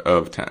 out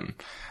of 10.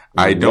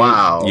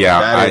 Wow. Yeah.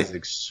 That is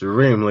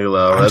extremely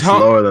low. That's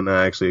lower than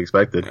I actually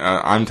expected.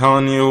 I'm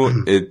telling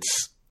you,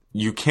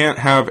 you can't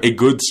have a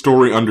good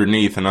story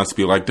underneath and us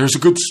be like, there's a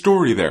good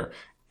story there.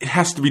 It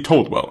has to be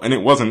told well. And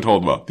it wasn't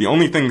told well. The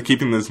only thing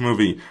keeping this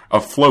movie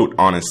afloat,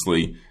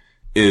 honestly,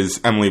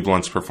 is Emily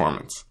Blunt's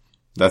performance.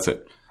 That's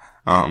it.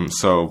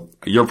 So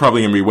you're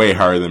probably going to be way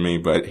higher than me,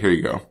 but here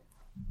you go.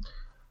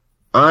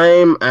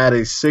 I'm at a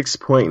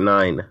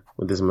 6.9.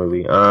 with this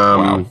movie.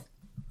 Wow.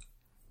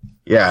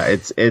 Yeah,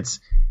 it's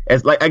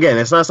like, again,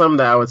 it's not something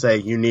that I would say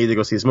you need to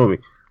go see this movie,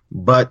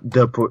 But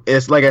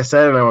it's like I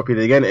said, and I'll repeat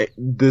it again.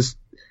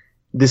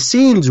 The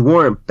scenes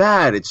weren't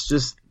bad. It's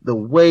just the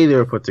way they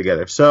were put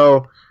together.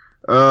 So,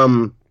 I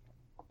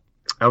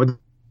would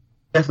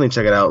definitely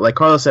check it out. Like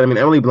Carlos said, I mean,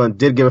 Emily Blunt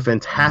did give a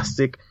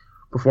fantastic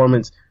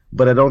performance,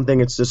 but I don't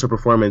think it's just her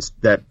performance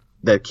that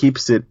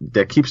keeps it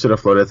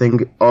afloat. I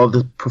think all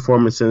the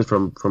performances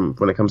from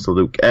when it comes to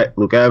Luke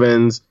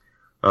Evans,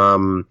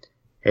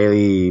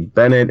 Haley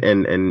Bennett,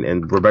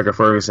 and Rebecca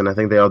Ferguson, I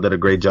think they all did a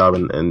great job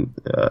and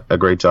a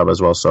great job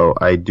as well. So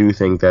I do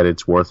think that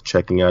it's worth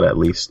checking out at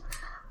least.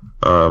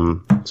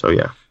 So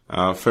yeah.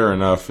 Fair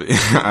enough.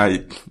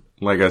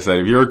 Like I said,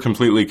 if you're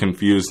completely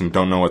confused and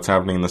don't know what's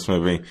happening in this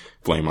movie,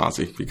 blame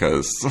Ozzy,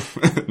 because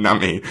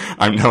not me.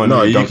 I'm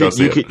knowing you don't go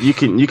see it. You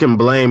can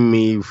blame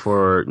me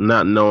for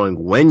not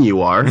knowing when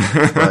you are,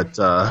 but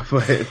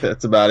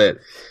that's about it.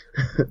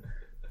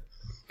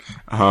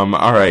 All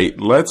right,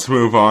 let's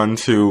move on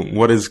to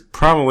what is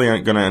probably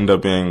going to end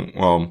up being,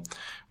 well,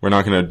 we're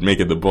not going to make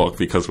it the book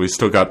because we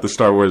still got the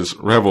Star Wars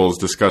Rebels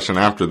discussion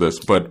after this,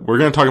 but we're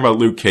going to talk about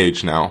Luke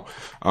Cage now.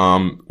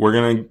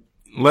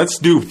 Let's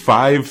do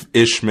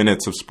 5-ish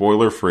minutes of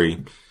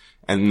spoiler-free,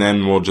 and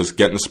then we'll just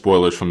get into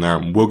spoilers from there.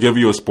 We'll give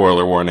you a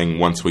spoiler warning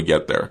once we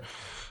get there.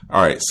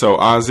 All right, so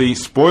Ozzy,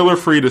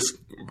 spoiler-free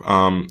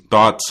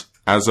thoughts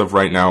as of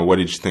right now. What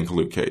did you think of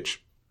Luke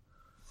Cage?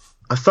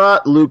 I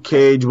thought Luke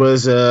Cage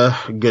was a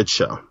good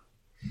show.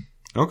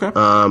 Okay.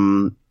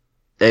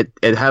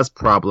 It has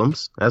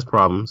problems.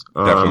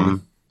 Definitely.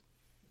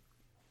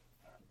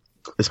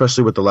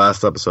 Especially with the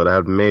last episode. I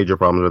had major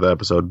problems with that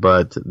episode,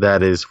 but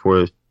that is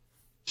for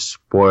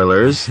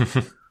spoilers.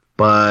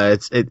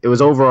 But it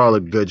was overall a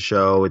good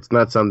show. It's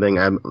not something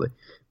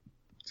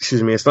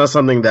it's not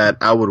something that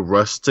I would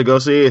rush to go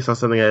see. It's not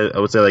something I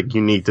would say like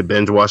you need to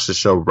binge watch the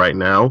show right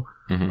now.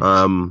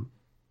 Mm-hmm.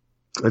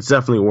 It's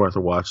definitely worth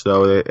a watch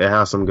though. It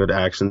has some good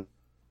action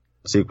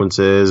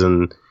sequences,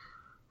 and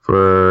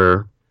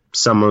for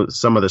some of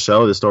the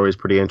show, the story is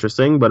pretty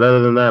interesting. But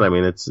other than that, I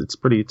mean, it's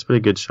pretty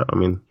good show. I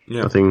mean,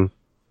 nothing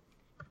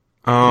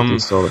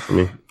solid for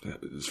me.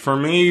 For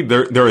me,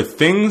 there are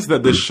things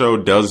that this show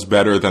does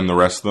better than the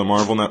rest of the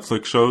Marvel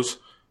Netflix shows.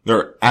 There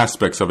are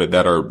aspects of it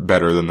that are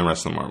better than the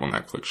rest of the Marvel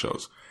Netflix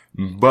shows.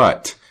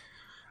 But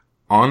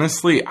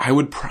honestly, I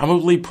would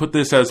probably put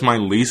this as my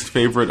least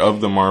favorite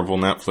of the Marvel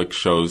Netflix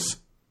shows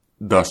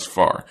thus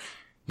far.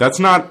 That's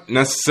not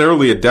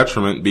necessarily a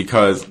detriment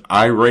because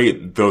I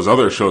rate those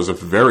other shows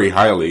very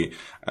highly.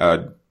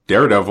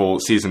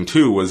 Daredevil Season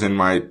 2 was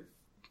I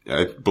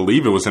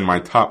believe it was in my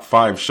top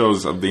 5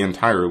 shows of the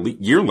entire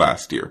year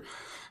last year.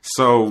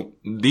 So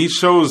these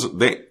shows,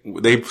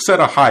 they've set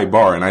a high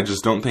bar, and I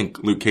just don't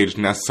think Luke Cage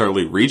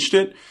necessarily reached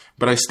it,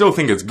 but I still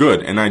think it's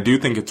good, and I do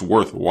think it's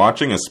worth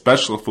watching,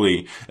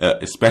 especially,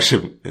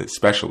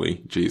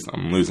 geez,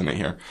 I'm losing it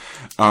here.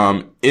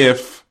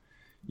 If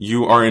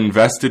you are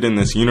invested in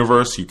this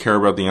universe, you care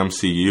about the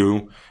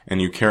MCU,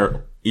 and you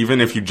care, even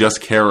if you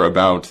just care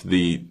about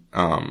the,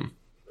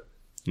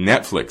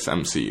 Netflix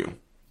MCU.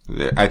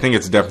 I think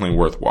it's definitely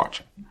worth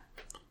watching.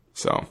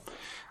 So,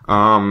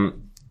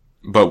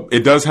 but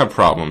it does have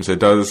problems. It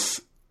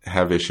does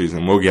have issues,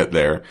 and we'll get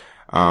there.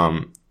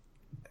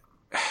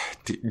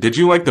 Did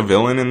you like the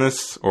villain in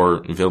this,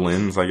 or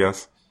villains, I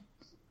guess?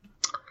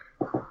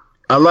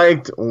 I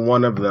liked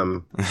one of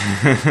them.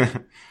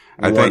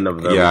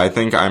 Yeah, I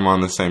think I'm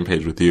on the same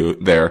page with you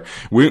there.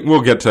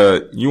 We'll get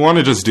to. You want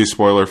to just do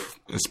spoiler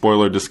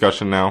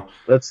discussion now?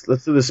 Let's do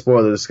the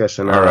spoiler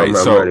discussion now. All right.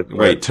 So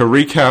wait, to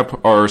recap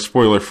our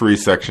spoiler-free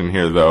section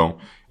here, though,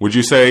 would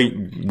you say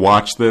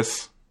watch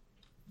this?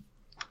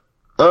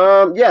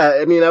 Yeah.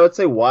 I mean, I would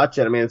say watch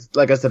it. I mean, it's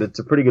like I said, it's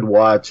a pretty good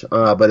watch.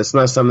 But it's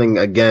not something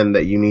again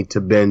that you need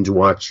to binge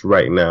watch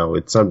right now.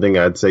 It's something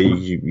I'd say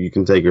you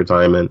can take your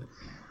time in.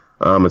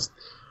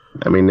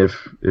 I mean,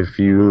 if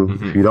you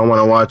don't want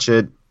to watch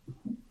it,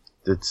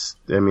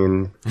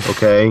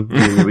 okay,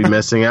 you'll be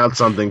missing out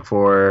something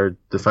for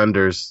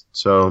Defenders,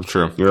 so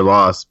true. You're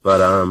lost.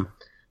 But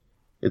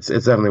it's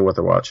definitely worth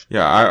a watch.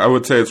 Yeah, I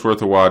would say it's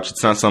worth a watch.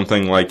 It's not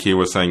something like he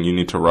was saying you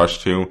need to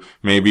rush to.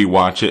 Maybe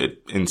watch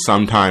it in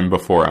some time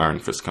before Iron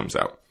Fist comes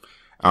out.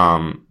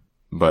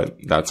 But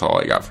that's all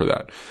I got for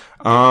that.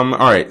 All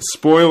right,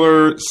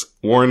 spoilers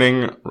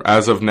warning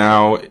as of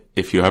now.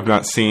 If you have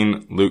not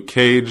seen Luke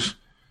Cage,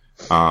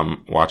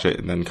 watch it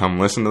and then come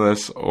listen to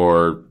this,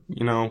 or,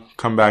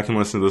 come back and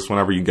listen to this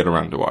whenever you get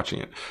around to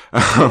watching it.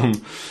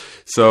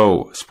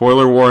 So,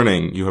 spoiler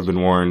warning, you have been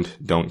warned,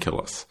 don't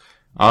kill us.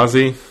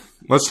 Ozzy,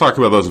 let's talk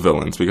about those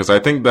villains, because I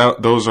think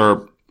that those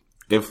are,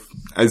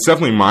 it's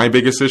definitely my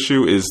biggest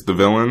issue is the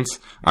villains.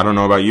 I don't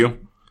know about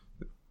you.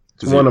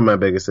 It's one of my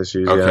biggest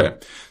issues, okay. Yeah.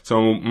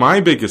 So, my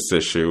biggest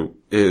issue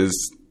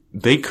is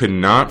they could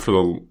not, for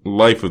the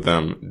life of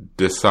them,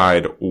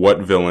 decide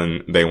what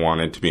villain they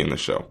wanted to be in the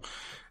show.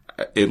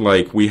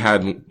 We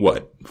had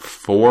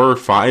 4 or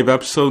 5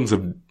 episodes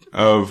of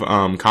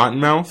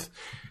Cottonmouth,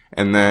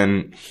 and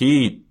then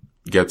he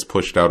gets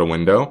pushed out a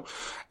window,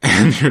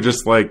 and you're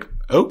just like,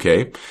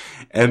 okay.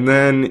 And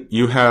then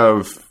you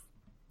have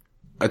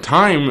a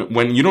time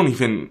when you don't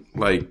even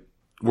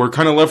we're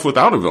kind of left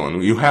without a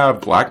villain. You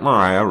have Black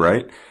Mariah,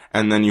 right?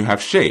 And then you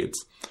have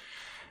Shades.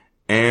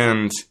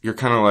 And you're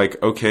kind of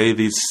like, okay,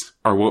 these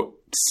are what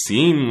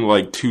seem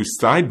like two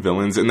side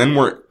villains. And then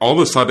we're all of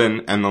a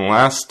sudden, in the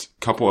last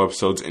couple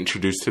episodes,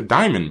 introduced to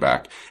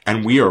Diamondback.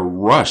 And we are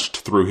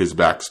rushed through his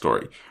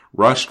backstory.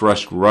 Rushed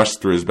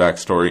through his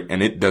backstory.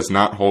 And it does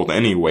not hold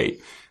any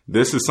weight.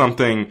 This is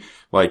something,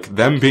 like,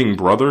 them being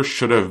brothers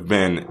should have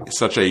been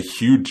such a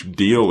huge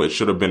deal. It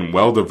should have been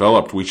well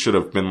developed. We should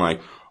have been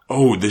like,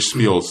 oh, this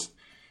feels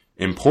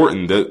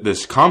important,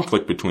 this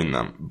conflict between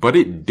them. But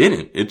it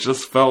didn't. It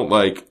just felt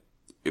like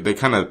they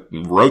kind of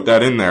wrote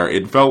that in there.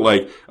 It felt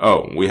like,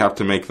 oh, we have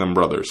to make them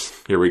brothers.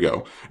 Here we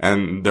go.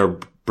 And they're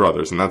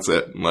brothers, and that's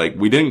it. Like,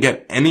 we didn't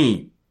get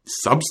any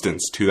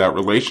substance to that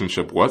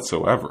relationship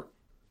whatsoever.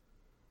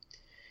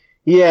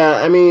 Yeah,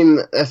 I mean,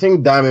 I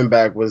think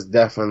Diamondback was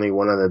definitely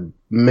one of the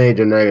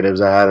major negatives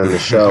I had on the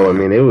show. I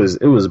mean, it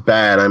was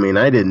bad. I mean,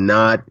 I did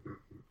not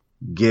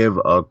give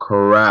a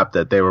crap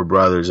that they were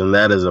brothers, and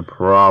that is a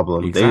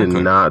problem. Exactly. They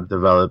did not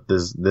develop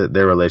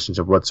their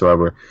relationship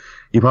whatsoever.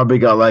 You probably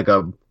got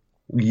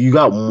you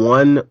got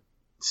one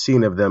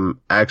scene of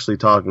them actually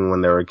talking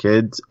when they were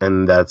kids,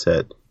 and that's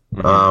it.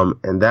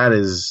 Mm-hmm. And that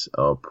is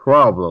a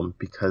problem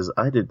because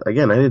I did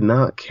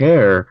not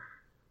care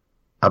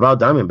about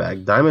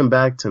Diamondback.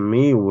 Diamondback to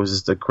me was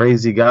just a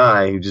crazy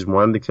guy who just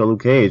wanted to kill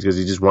Luke Cage because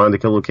he just wanted to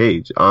kill Luke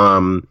Cage.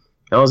 That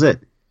was it.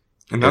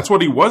 And that's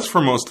what he was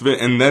for most of it.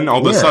 And then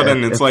all of a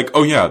sudden it's like,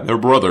 oh yeah, they're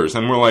brothers.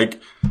 And we're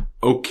like,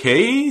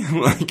 okay?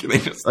 Like, they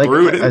just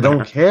threw it in there.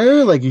 Don't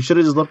care. Like, you should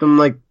have just left him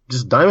like,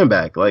 just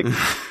Diamondback. Like,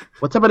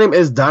 what type of name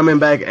is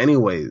Diamondback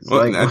anyways?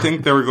 Well, like, I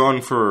think they were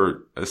going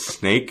for a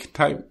snake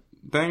type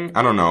thing.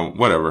 I don't know.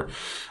 Whatever.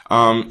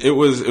 It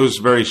was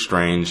very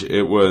strange.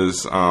 It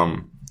was,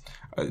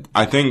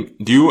 I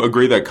think, do you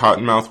agree that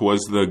Cottonmouth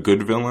was the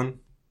good villain?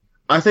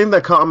 I think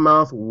that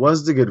Cottonmouth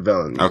was the good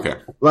villain. Okay.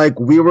 Like,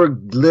 we were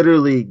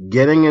literally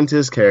getting into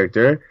his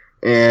character,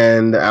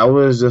 and I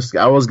was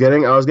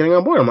getting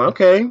on board. I'm like,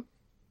 okay,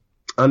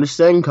 I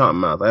understand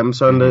Cottonmouth. I'm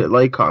starting to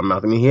like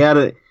Cottonmouth. I mean, he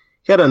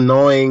had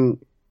annoying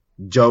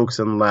jokes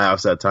and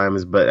laughs at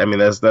times, but I mean,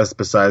 that's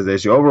besides the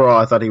issue.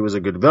 Overall, I thought he was a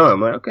good villain.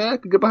 I'm like, okay, I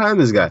could get behind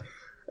this guy.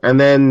 And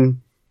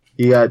then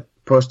he got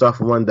pushed off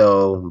a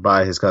window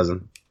by his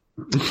cousin.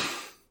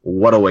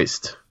 What a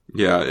waste.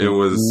 Yeah, it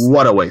was...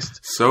 What a waste.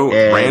 So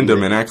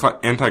random and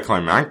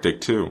anticlimactic,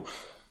 too.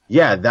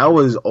 Yeah, that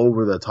was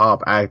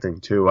over-the-top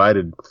acting, too. I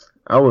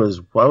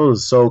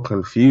was so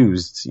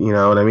confused, you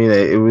know what I mean?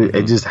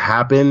 It just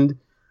happened.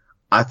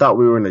 I thought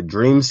we were in a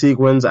dream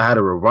sequence. I had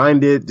to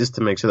rewind it just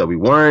to make sure that we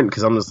weren't,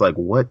 because I'm just like,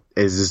 what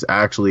is this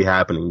actually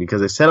happening?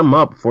 Because they set him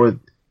up for,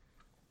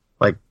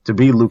 like, to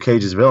be Luke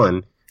Cage's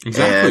villain.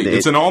 Exactly.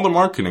 It's in all the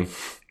marketing.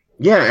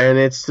 Yeah, and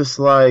it's just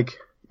like...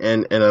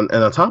 And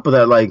on top of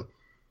that, like,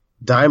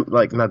 not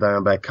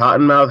Diamondback,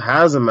 Cottonmouth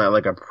has him at,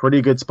 like, a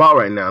pretty good spot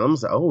right now. And I'm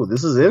just like, oh,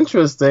 this is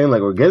interesting.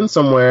 Like, we're getting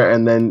somewhere,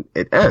 and then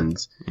it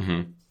ends.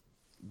 Mm-hmm.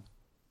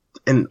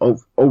 And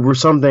over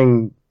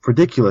something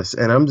ridiculous.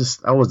 And I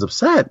was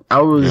upset.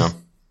 You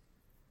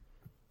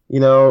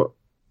know,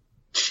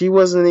 she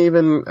wasn't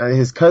even,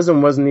 his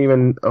cousin wasn't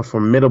even a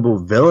formidable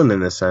villain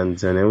in a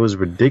sense, and it was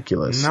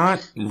ridiculous.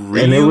 Not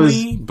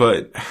really,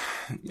 but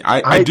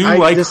I do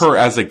like her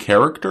as a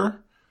character.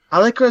 I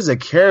like her as a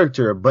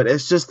character, but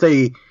it's just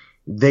they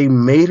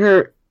made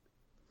her,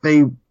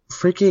 they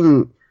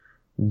freaking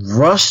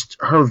rushed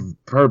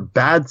her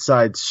bad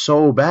side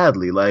so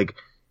badly. Like,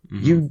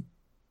 you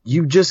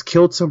just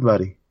killed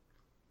somebody.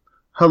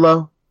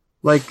 Hello?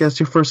 Like, that's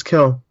your first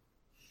kill.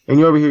 And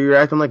you're over here, you're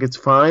acting like it's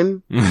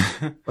fine?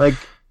 Like,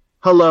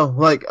 hello?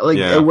 Like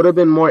yeah. It would have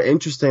been more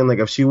interesting, like,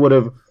 if she would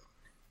have,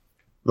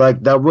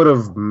 like, that would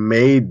have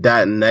made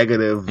that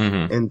negative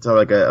into,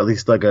 like, at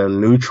least, like, a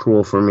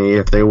neutral for me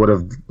if they would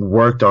have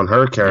worked on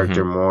her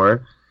character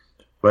more.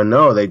 But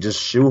no, they just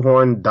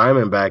shoehorned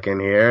Diamondback in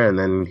here, and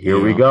then here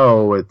we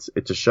go. It's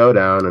a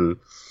showdown, and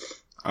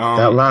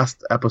that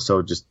last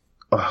episode just,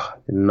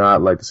 did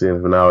not like to see the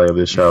finale of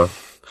this show.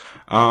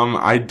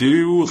 I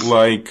do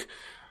like,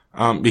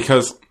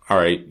 because,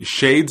 alright,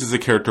 Shades is a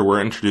character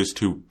we're introduced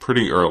to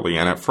pretty early,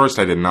 and at first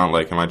I did not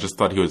like him. I just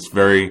thought he was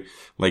very,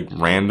 like,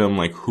 random,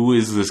 like, who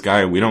is this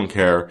guy? We don't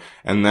care.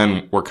 And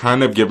then we're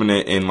kind of given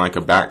it in, like,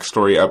 a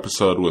backstory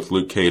episode with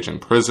Luke Cage in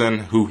prison,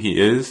 who he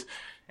is.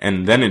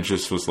 And then it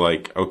just was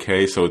like,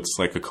 okay, so it's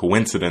like a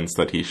coincidence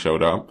that he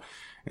showed up.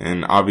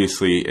 And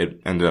obviously it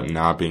ended up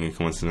not being a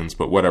coincidence,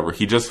 but whatever.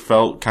 He just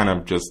felt kind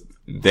of just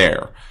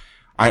there.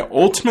 I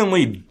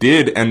ultimately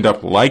did end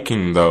up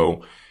liking,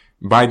 though,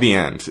 by the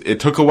end.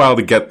 It took a while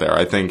to get there.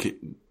 I think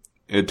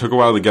it took a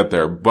while to get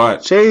there,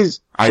 but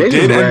Shades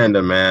is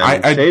random, man. I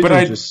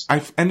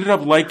ended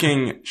up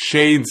liking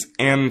Shades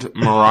and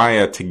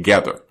Mariah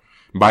together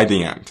by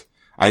the end.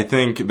 I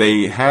think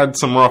they had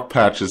some rough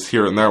patches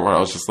here and there where I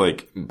was just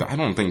like, I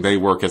don't think they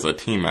work as a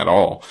team at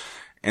all.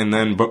 And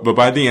then, but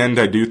by the end,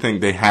 I do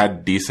think they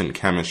had decent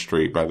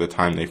chemistry by the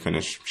time they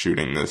finished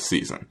shooting this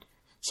season.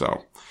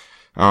 So,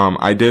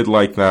 I did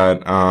like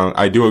that.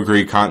 I do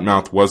agree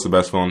Cottonmouth was the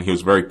best villain. He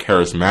was very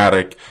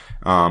charismatic.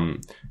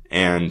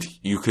 And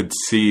you could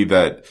see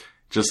that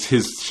just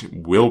his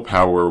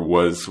willpower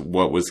was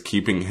what was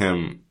keeping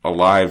him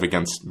alive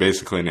against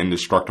basically an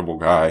indestructible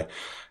guy.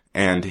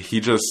 And he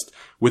just,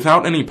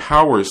 without any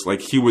powers,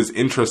 like, he was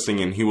interesting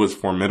and he was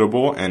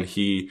formidable, and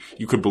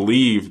you could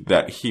believe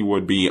that he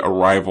would be a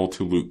rival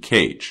to Luke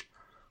Cage.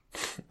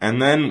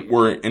 And then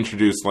we're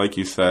introduced, like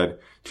you said,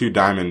 to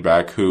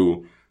Diamondback,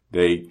 who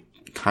they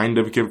kind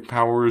of give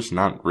powers,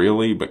 not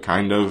really, but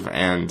kind of,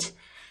 and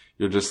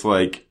you're just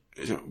like,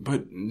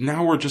 but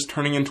now we're just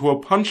turning into a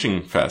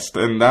punching fest,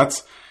 and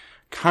that's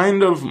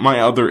kind of my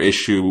other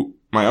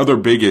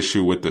big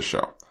issue with the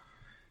show.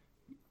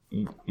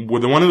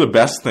 One of the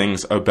best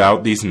things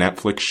about these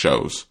Netflix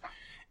shows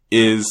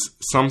is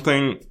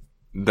something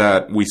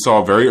that we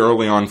saw very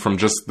early on from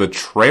just the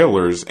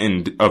trailers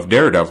of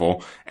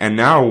Daredevil, and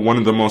now one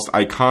of the most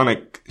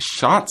iconic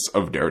shots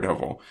of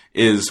Daredevil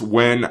is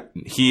when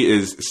he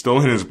is still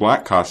in his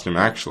black costume,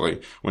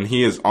 actually. When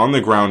he is on the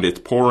ground,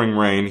 it's pouring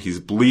rain, he's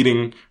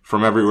bleeding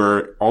from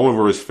everywhere, all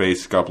over his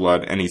face, got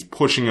blood, and he's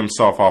pushing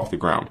himself off the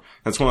ground.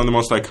 That's one of the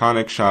most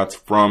iconic shots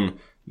from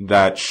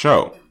that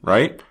show,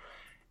 right?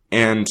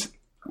 And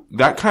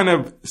that kind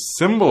of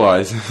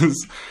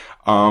symbolizes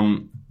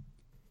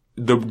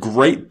the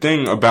great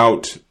thing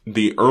about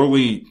the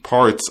early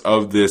parts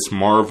of this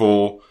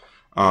Marvel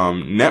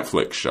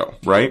Netflix show,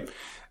 right?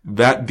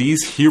 That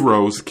these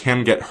heroes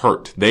can get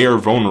hurt. They are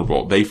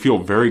vulnerable. They feel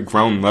very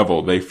ground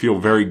level. They feel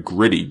very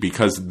gritty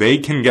because they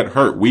can get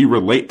hurt. We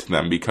relate to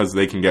them because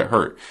they can get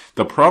hurt.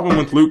 The problem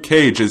with Luke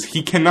Cage is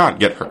he cannot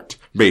get hurt,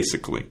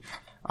 basically.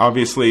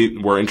 Obviously,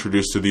 we're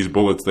introduced to these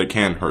bullets that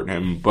can hurt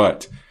him,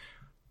 but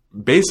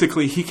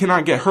basically, he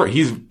cannot get hurt.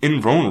 He's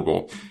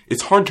invulnerable.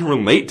 It's hard to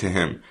relate to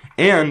him.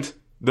 And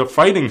the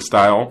fighting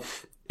style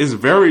is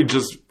very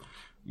just,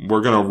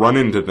 we're going to run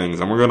into things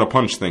and we're going to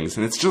punch things.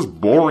 And it's just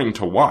boring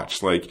to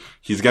watch. Like,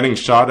 he's getting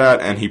shot at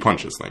and he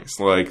punches things.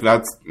 Like,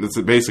 that's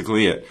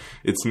basically it.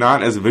 It's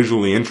not as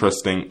visually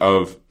interesting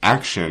of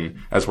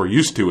action as we're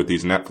used to with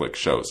these Netflix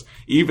shows.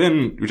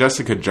 Even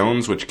Jessica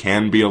Jones, which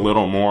can be a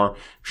little more,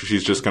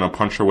 she's just going to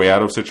punch her way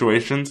out of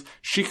situations,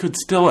 she could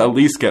still at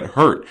least get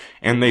hurt.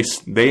 And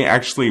they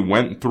actually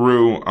went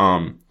through,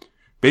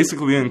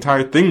 basically the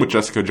entire thing with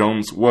Jessica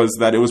Jones was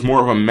that it was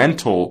more of a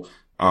mental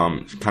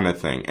kind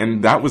of thing.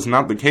 And that was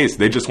not the case.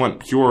 They just went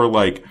pure,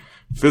 like,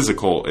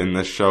 physical in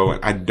this show,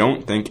 and I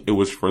don't think it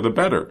was for the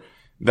better.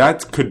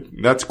 That's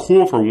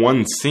cool for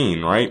one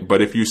scene, right?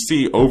 But if you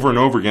see over and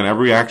over again,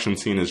 every action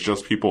scene is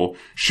just people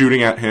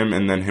shooting at him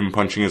and then him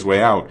punching his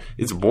way out,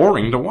 it's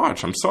boring to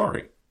watch. I'm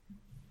sorry.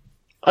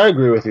 I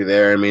agree with you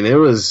there. I mean, it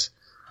was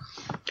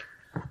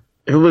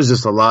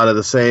just a lot of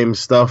the same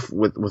stuff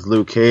with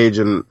Luke Cage,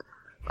 and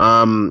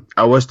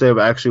I wish they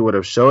actually would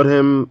have showed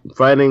him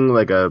fighting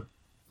like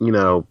in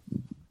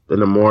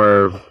a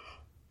more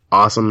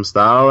awesome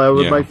style, I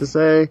would like to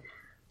say.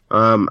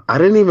 I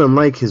didn't even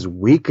like his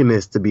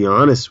weakness, to be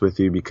honest with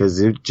you,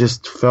 because it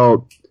just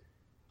felt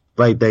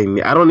like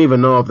I don't even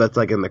know if that's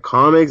like in the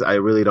comics. I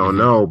really don't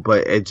know,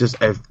 but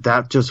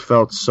that just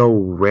felt so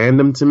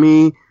random to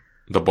me.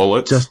 The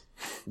bullets?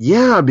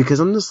 Because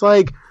I'm just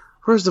like,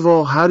 first of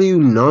all, how do you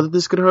know that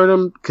this could hurt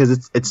him?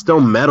 Because it's still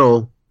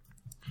metal.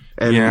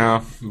 And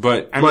yeah,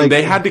 but I mean,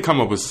 they had to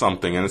come up with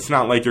something, and it's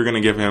not like you're going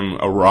to give him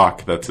a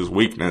rock that's his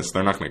weakness.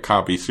 They're not going to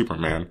copy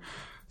Superman.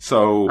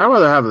 So I'd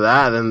rather have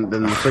that than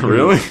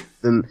really?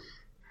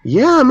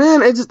 Yeah,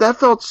 man, that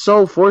felt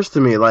so forced to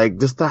me. Like,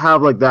 just to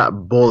have like that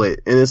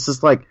bullet, and it's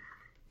just like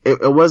it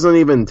wasn't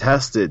even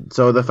tested.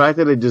 So the fact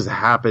that it just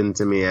happened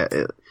to me,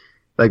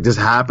 just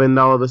happened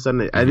all of a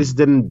sudden. I just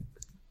didn't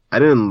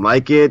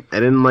like it. I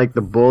didn't like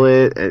the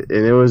bullet, and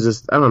it was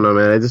just, I don't know,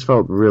 man. It just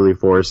felt really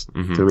forced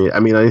to me. I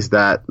mean, at least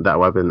that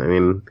weapon. I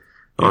mean,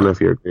 I don't know if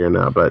you agree or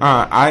not, but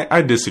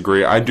I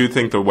disagree. I do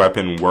think the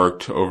weapon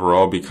worked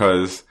overall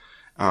because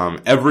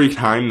every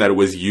time that it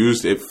was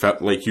used, it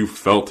felt like you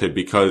felt it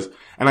because.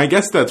 And I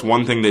guess that's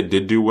one thing they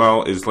did do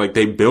well is like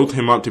they built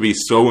him up to be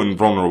so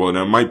invulnerable, and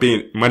it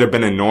might have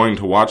been annoying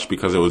to watch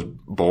because it was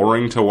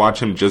boring to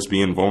watch him just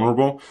be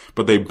invulnerable,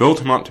 but they built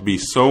him up to be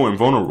so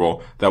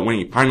invulnerable that when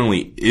he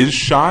finally is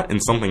shot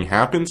and something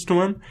happens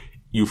to him,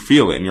 you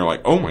feel it and you're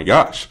like, oh my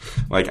gosh.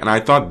 Like, and I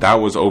thought that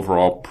was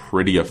overall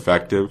pretty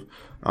effective.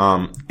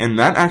 And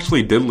that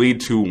actually did lead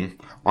to,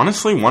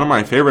 honestly, one of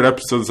my favorite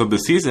episodes of the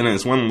season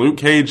is when Luke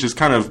Cage is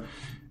kind of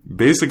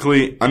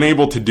basically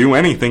unable to do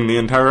anything the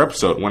entire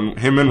episode. When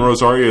him and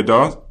Rosario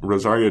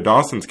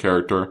Dawson's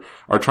character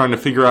are trying to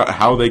figure out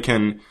how they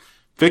can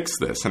fix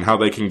this and how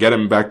they can get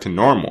him back to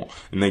normal.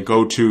 And they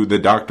go to the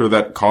doctor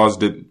that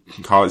caused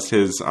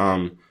his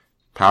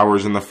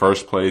powers in the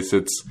first place.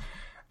 That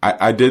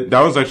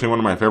was actually one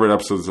of my favorite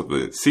episodes of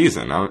the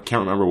season. I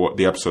can't remember what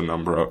the episode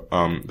number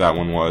that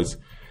one was.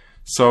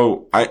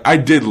 So I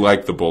did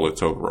like the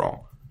bullets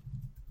overall.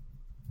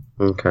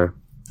 Okay.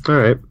 All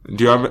right.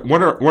 Do you have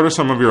what are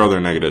some of your other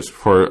negatives?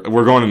 We're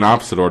going in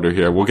opposite order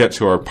here. We'll get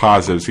to our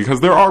positives because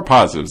there are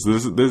positives.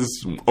 This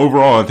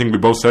overall, I think we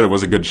both said it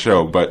was a good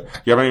show. But do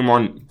you have any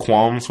more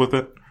qualms with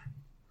it?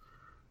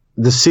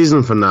 The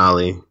season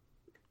finale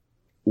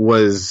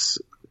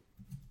was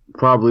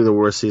probably the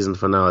worst season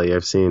finale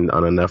I've seen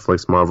on a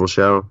Netflix Marvel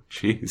show.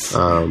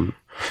 Jeez.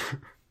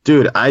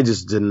 Dude, I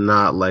just did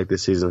not like the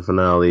season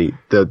finale.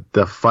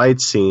 The fight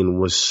scene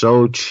was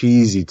so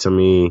cheesy to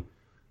me.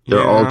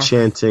 They're all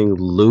chanting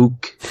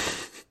Luke.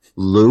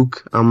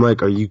 I'm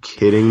like, are you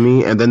kidding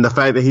me? And then the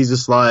fact that he's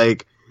just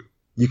like,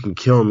 you can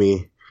kill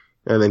me,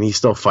 and then he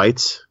still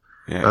fights.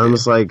 Yeah, I'm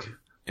just like,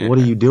 what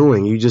are you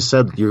doing? You just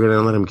said you're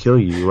gonna let him kill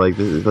you. Like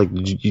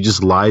you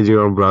just lied to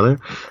your own brother.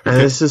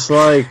 And it's just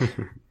like,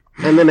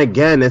 and then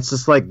again, it's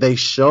just like they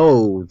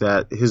show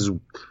that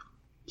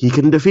he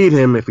can defeat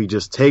him if he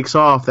just takes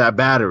off that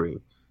battery.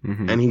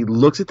 Mm-hmm. And he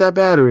looks at that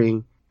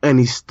battery and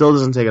he still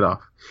doesn't take it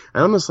off.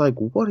 And I'm just like,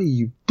 what are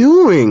you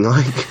doing?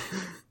 Like,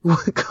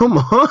 come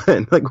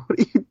on. Like, what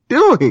are you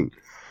doing?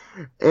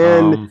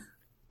 And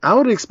I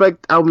would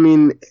expect,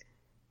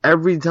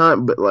 every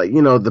time, but like,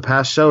 the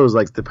past shows,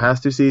 like the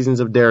past 2 seasons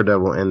of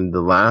Daredevil and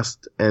the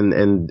last,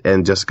 and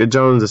Jessica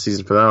Jones, the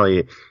season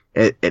finale,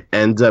 it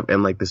ends up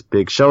in like this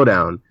big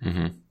showdown.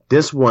 Mm-hmm.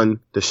 This one,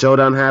 the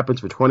showdown happens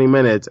for 20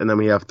 minutes, and then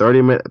we have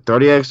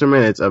 30 extra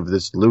minutes of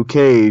this Luke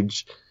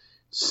Cage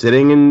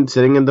sitting in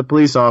the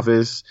police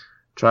office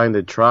trying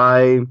to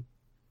try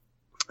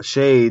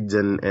Shades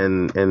and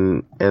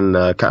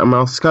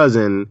Cottonmouth's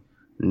cousin.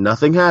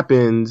 Nothing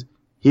happens.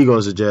 He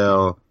goes to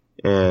jail,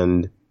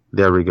 and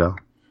there we go.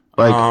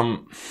 Like,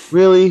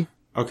 really?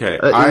 Okay.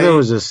 There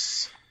was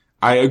just...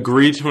 I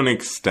agree to an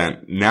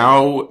extent.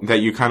 Now that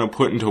you kind of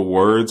put into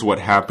words what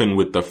happened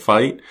with the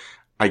fight,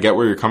 I get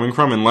where you're coming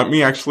from. And let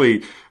me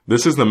actually,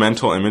 this is the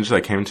mental image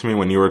that came to me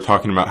when you were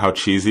talking about how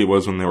cheesy it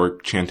was when they were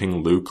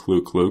chanting Luke,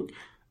 Luke, Luke.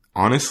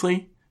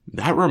 Honestly,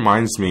 that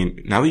reminds me,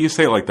 now that you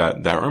say it like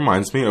that, that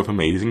reminds me of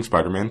Amazing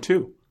Spider-Man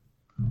 2.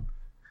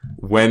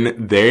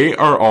 When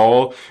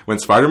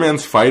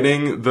Spider-Man's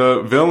fighting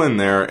the villain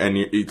there, and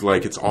he's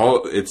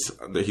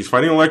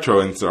fighting Electro,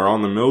 and they're all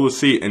in the middle of the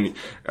seat, and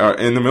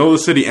in the middle of the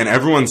city, and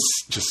everyone's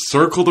just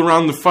circled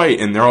around the fight,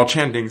 and they're all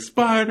chanting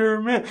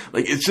Spider-Man.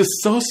 Like, it's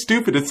just so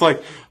stupid. It's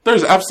like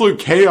there's absolute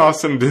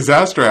chaos and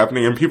disaster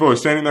happening, and people are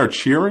standing there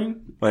cheering.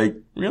 Like,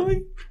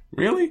 really?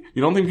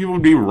 You don't think people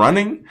would be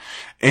running?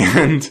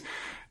 And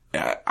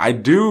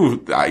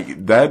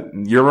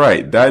you're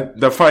right.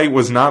 The fight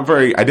was not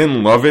I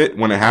didn't love it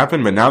when it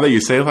happened, but now that you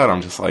say that,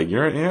 I'm just like,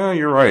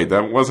 you're right.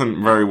 That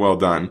wasn't very well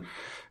done.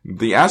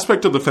 The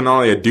aspect of the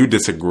finale I do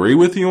disagree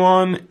with you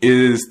on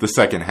is the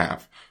second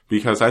half,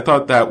 because I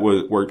thought that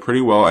worked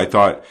pretty well. I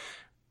thought,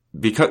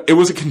 because it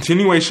was a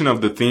continuation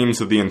of the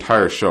themes of the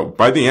entire show.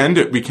 By the end,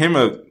 it became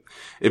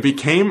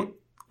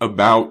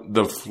about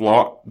the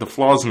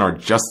flaws in our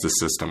justice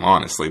system,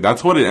 honestly.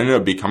 That's what it ended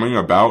up becoming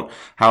about,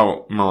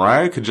 how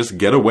Mariah could just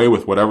get away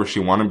with whatever she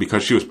wanted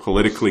because she was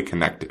politically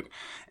connected.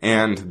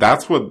 And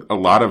that's what a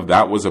lot of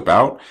that was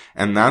about.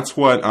 And that's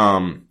what,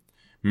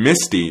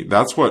 Misty,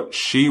 that's what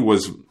she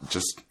was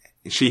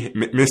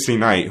Misty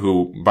Knight,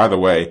 who, by the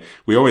way,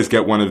 we always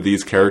get one of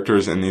these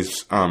characters in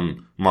these,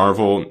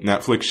 Marvel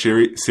Netflix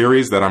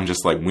series that I'm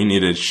just like, we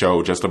need a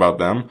show just about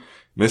them.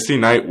 Misty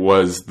Knight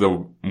was the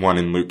one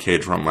in Luke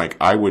Cage where I'm like,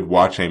 I would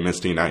watch a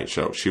Misty Knight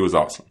show. She was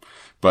awesome.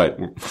 But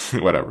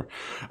whatever.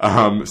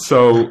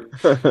 So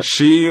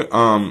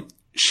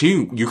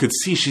you could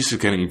see she's just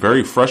getting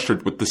very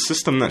frustrated with the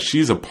system that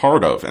she's a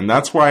part of. And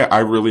that's why I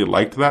really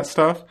liked that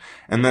stuff.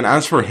 And then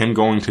as for him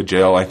going to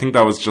jail, I think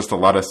that was just a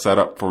lot of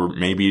setup for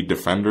maybe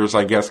Defenders,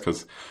 I guess,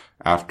 because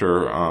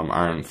after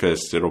Iron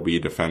Fist, it'll be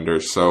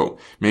Defenders. So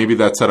maybe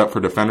that's set up for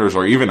Defenders,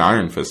 or even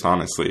Iron Fist,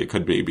 honestly. It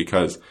could be,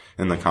 because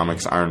in the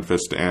comics, Iron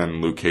Fist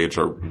and Luke Cage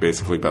are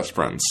basically best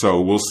friends. So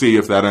we'll see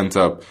if that ends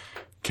up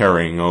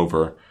carrying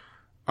over.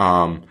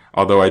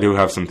 Although I do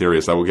have some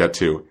theories that we'll get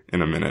to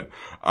in a minute.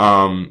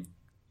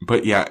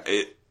 But yeah,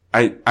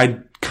 I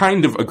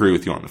kind of agree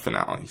with you on the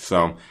finale.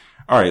 So,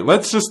 alright,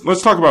 let's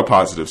talk about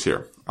positives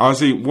here.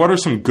 Ozzy, what are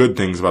some good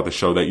things about the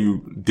show that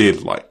you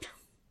did like?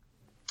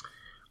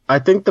 I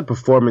think the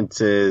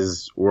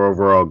performances were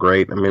overall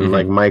great. I mean,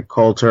 like Mike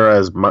Coulter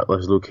as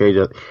Luke Cage,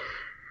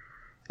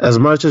 as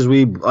much as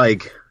we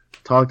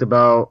talked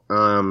about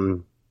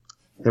him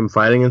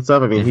fighting and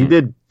stuff. I mean, he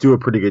did do a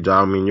pretty good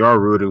job. I mean, you are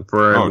rooting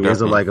for him. He's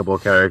a likable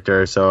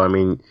character, so I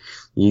mean,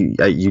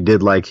 you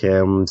did like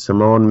him.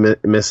 Simone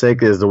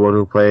Missick is the one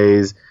who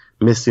plays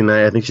Misty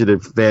Knight. I think she did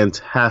a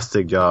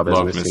fantastic job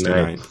as Misty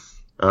Knight.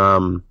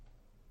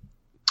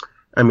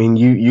 I mean,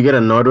 you get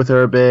annoyed with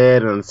her a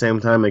bit, and at the same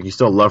time, you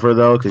still love her,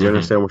 though, because you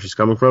understand where she's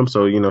coming from.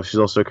 So, she's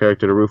also a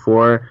character to root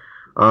for.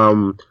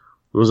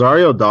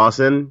 Rosario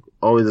Dawson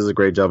always does a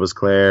great job as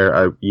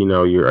Claire.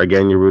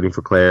 You're rooting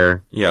for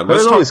Claire. Yeah,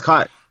 Claire's always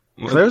caught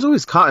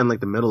in,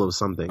 the middle of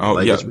something. Oh,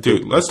 yeah,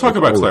 dude, let's talk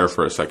about Claire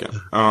for a second.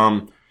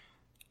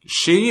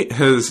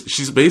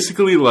 She's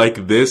basically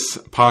like this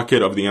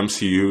pocket of the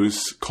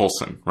MCU's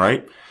Coulson,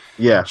 right?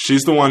 Yeah.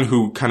 She's the one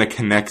who kind of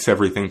connects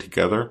everything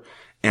together,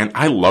 and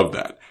I love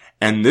that.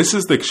 And this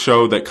is the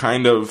show that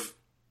kind of,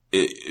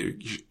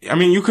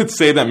 you could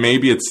say that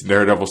maybe it's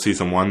Daredevil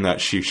season 1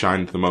 that she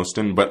shined the most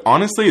in, but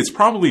honestly, it's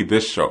probably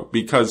this show,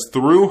 because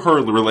through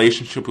her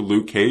relationship with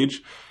Luke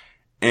Cage,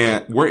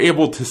 and we're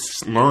able to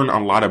learn a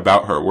lot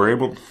about her. We're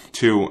able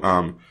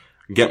to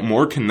get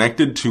more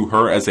connected to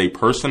her as a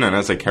person and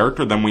as a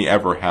character than we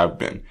ever have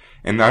been.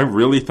 And I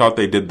really thought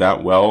they did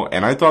that well.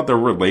 And I thought their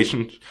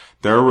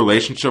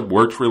relationship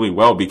worked really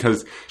well,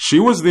 because she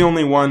was the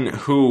only one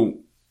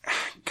who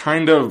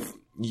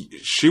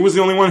she was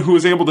the only one who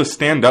was able to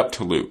stand up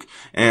to Luke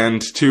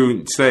and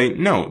to say,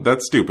 no,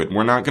 that's stupid.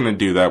 We're not going to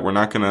do that. We're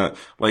not going to,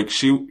 like,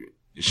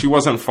 she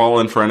wasn't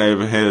falling for any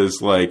of his,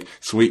 like,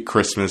 sweet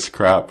Christmas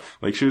crap.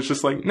 Like, she was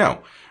just like,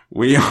 no,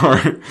 we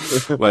are,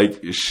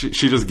 like, she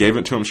just gave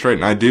it to him straight.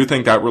 And I do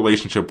think that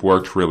relationship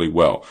worked really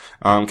well.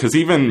 Cause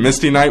even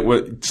Misty Knight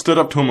stood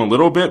up to him a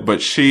little bit,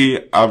 but she,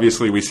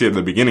 obviously we see at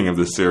the beginning of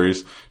this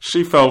series,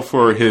 she fell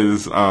for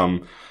his,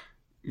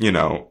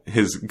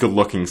 his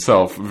good-looking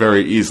self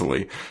very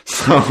easily.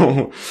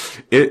 So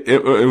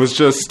it was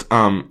just,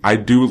 I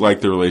do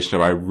like the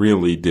relationship. I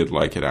really did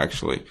like it,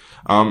 actually.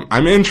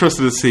 I'm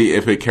interested to see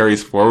if it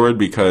carries forward,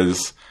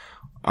 because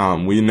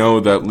we know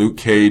that Luke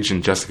Cage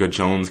and Jessica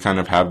Jones kind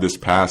of have this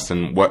past,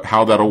 and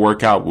how that'll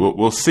work out,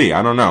 we'll see.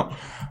 I don't know.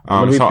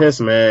 I'm gonna be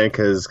pissed, man,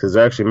 because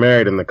they're actually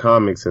married in the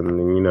comics, and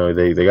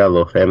they got a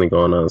little family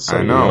going on. So,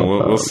 I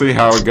know. We'll see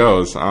how it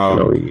goes.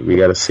 We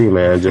got to see,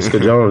 man. Jessica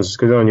Jones,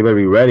 you better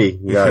be ready.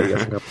 You got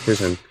some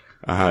competition.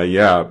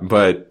 Yeah,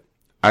 but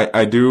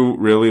I do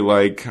really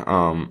like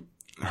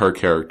her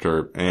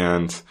character,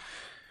 and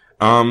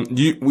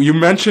you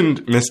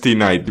mentioned Misty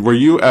Knight. Were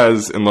you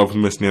as in love with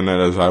Misty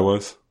Knight as I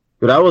was?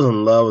 But I was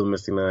in love with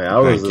Misty Knight. I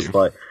was just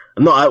like.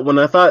 No, when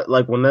I thought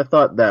that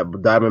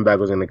Diamondback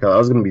was gonna kill, I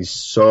was gonna be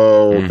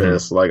so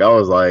pissed. Like, I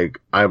was like,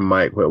 I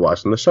might quit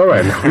watching the show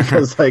right now,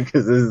 because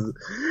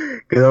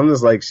I'm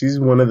just like, she's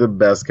one of the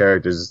best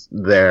characters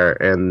there,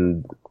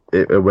 and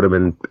I would have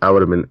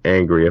been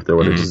angry if they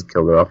would have just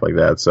killed her off like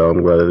that. So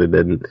I'm glad that they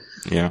didn't.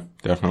 Yeah,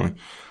 definitely.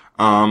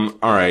 All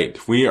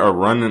right, we are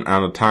running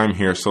out of time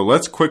here, so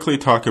let's quickly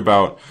talk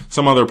about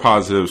some other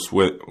positives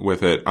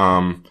with it.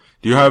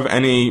 Do you have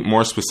any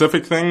more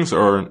specific things,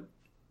 or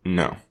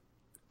no?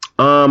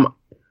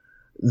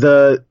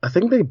 I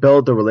think they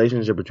built the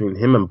relationship between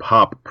him and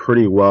Pop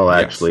pretty well,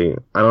 actually. Yes.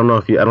 I don't know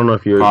if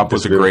you Pop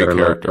was a great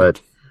character,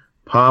 but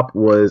Pop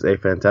was a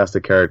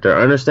fantastic character.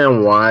 I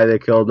understand why they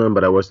killed him,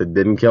 but I wish they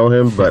didn't kill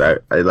him.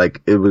 But I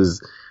like, it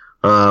was,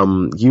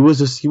 he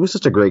was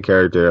such a great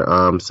character,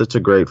 such a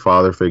great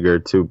father figure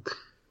to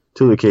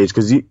Luke Cage,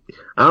 because I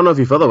don't know if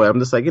you feel that way. I'm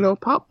just like,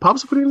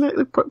 Pop's pretty nice.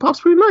 You know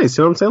what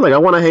I'm saying? Like, I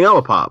want to hang out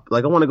with Pop.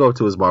 Like, I want to go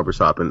to his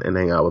barbershop and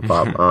hang out with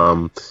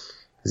Pop.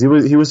 He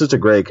was such a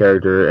great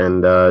character,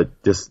 and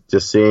just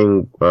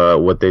seeing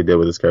what they did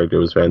with his character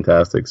was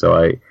fantastic. So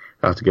I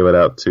have to give it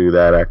out to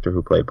that actor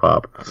who played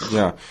Pop.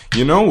 Yeah,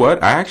 you know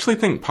what? I actually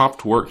think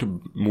Pop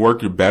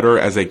worked better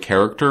as a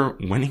character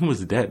when he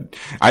was dead.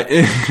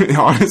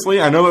 Honestly,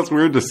 I know that's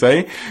weird to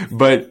say,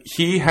 but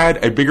he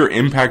had a bigger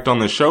impact on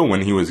the show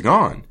when he was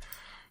gone.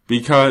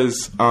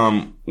 Because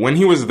when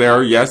he was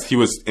there, yes, he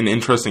was an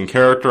interesting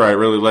character. I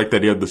really liked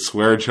that he had the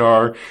swear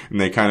jar, and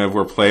they kind of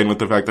were playing with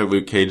the fact that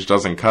Luke Cage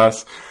doesn't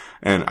cuss,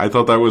 and I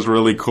thought that was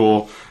really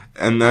cool.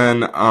 And then,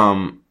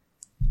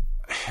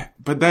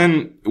 but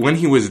then when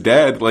he was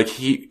dead, like,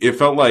 it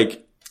felt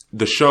like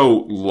the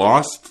show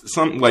lost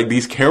like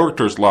these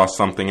characters lost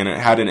something, and it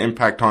had an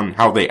impact on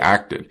how they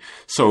acted.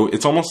 So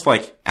it's almost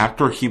like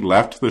after he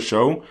left the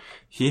show,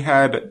 he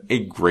had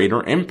a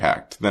greater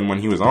impact than when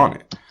he was on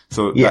it.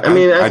 So yeah,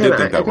 I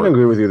can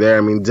agree with you there.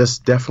 I mean,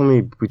 just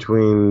definitely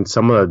between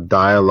some of the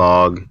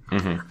dialogue.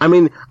 Mm-hmm. I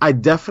mean, I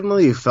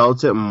definitely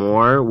felt it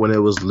more when it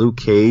was Luke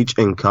Cage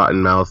and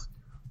Cottonmouth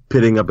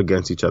pitting up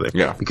against each other.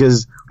 Yeah,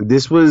 because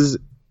this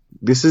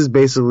is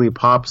basically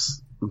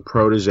Pop's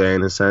protege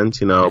in a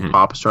sense.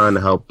 Pop's trying to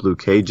help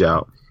Luke Cage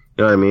out.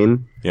 You know what I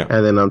mean? Yeah.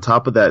 And then on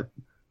top of that,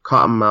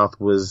 Cottonmouth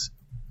was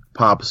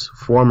Pop's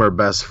former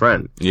best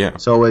friend. Yeah.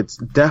 So it's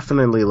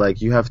definitely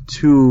like you have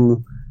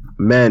two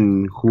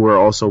men who are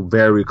also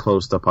very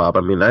close to Pop. I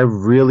mean, I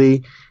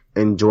really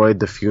enjoyed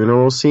the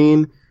funeral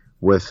scene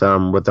with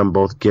them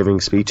both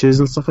giving speeches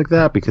and stuff like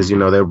that, because they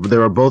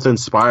were both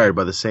inspired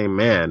by the same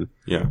man.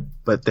 Yeah.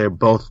 But they're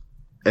both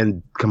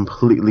in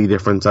completely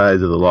different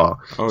sides of the law.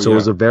 Oh, so yeah. It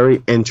was a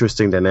very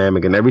interesting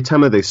dynamic, and every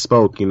time that they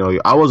spoke,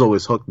 I was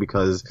always hooked,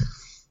 because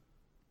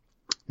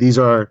these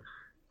are,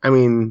 I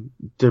mean,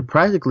 they're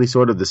practically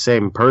sort of the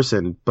same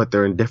person, but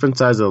they're in different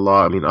sides of the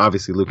law. I mean,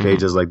 obviously Luke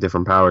Cage has like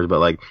different powers, but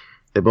like,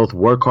 they both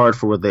work hard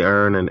for what they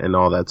earn and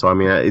all that. So, I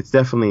mean, it's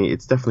definitely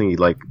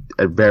like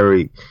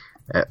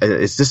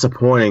it's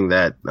disappointing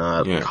that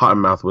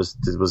Cottonmouth was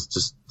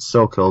just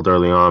so killed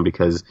early on,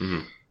 because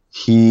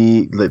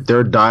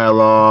their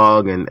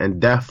dialogue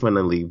and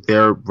definitely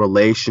their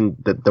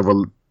relationship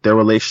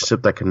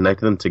that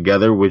connected them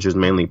together, which is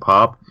mainly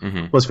Pop,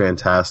 was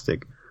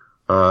fantastic.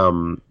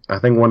 I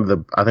think one of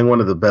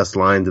the best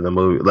lines in the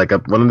movie, like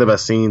one of the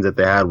best scenes that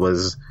they had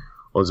was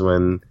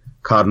when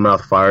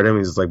Cottonmouth fired him.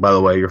 He's just like, by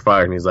the way, you're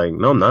fired. And he's like,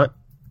 no, I'm not.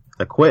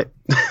 I quit.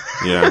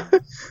 Yeah.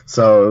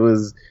 So it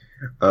was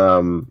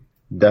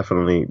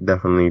definitely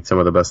some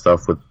of the best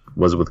stuff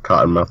was with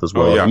Cottonmouth as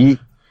well. Oh, yeah.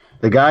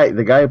 The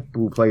guy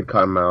who played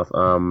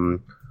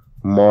Cottonmouth,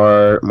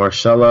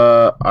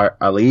 Marshala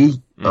Ali,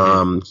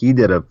 he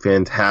did a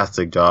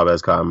fantastic job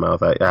as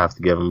Cottonmouth. I have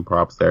to give him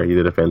props there. He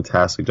did a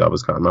fantastic job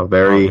as Cottonmouth.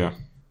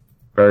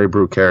 Very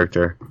brute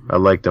character. I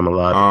liked him a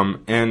lot.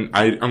 And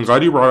I'm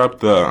glad you brought up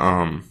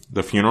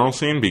the funeral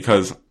scene,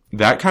 because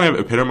that kind of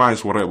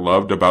epitomized what I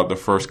loved about the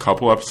first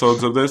couple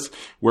episodes of this,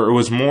 where it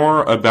was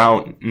more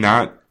about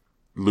not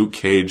Luke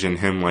Cage and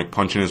him like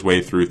punching his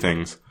way through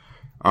things.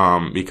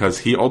 Because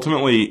he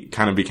ultimately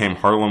kind of became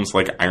Harlem's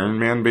like Iron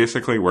Man,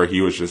 basically, where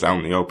he was just out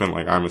in the open,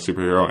 like, I'm a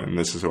superhero and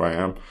this is who I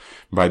am,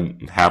 by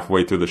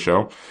halfway through the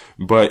show.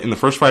 But in the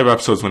first 5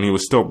 episodes, when he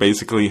was still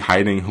basically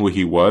hiding who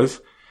he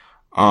was,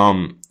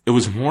 it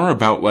was more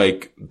about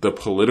like the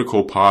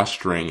political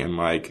posturing and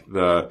like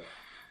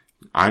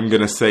I'm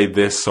gonna say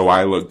this so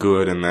I look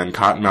good, and then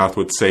Cottonmouth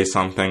would say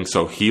something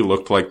so he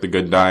looked like the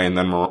good guy, and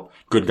then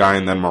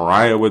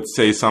Mariah would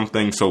say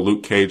something so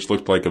Luke Cage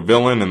looked like a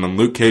villain, and then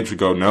Luke Cage would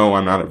go, no,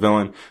 I'm not a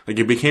villain. Like,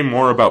 it became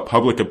more about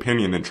public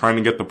opinion and trying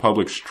to get the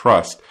public's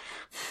trust.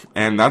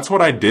 And that's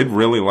what I did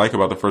really like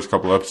about the first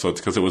couple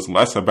episodes, because it was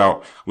less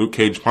about Luke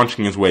Cage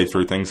punching his way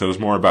through things. It was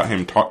more about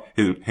him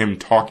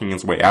talking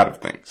his way out of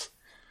things.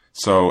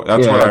 So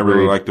that's what I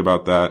really liked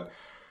about that.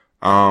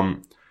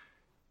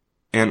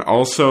 And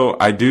also,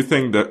 I do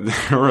think that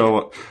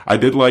I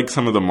did like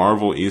some of the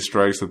Marvel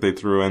Easter eggs that they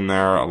threw in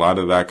there, a lot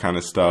of that kind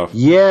of stuff.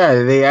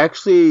 Yeah, they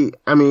actually,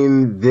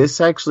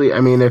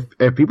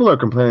 if people are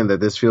complaining that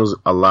this feels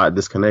a lot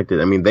disconnected,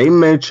 I mean, they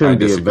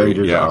mentioned the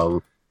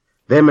Avengers.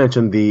 They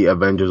mentioned the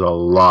Avengers a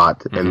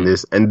lot in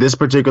this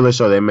particular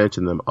show. They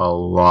mentioned them a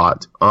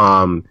lot.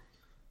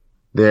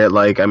 They're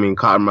like, I mean,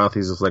 Cottonmouth,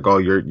 he's just like, oh,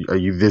 are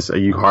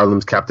you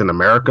Harlem's Captain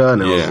America?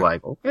 And it was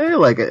like, okay,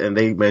 like, and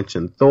they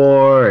mentioned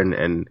Thor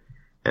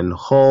and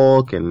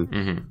Hulk,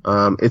 and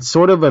it's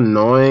sort of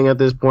annoying at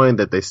this point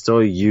that they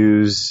still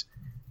use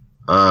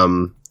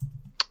the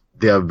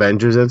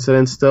Avengers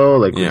incident still.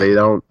 Like, they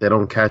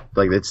don't catch,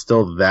 like, it's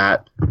still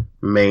that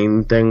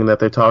main thing that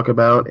they talk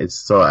about. It's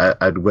so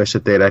I'd wish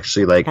that they'd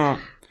actually like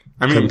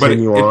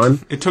continue on.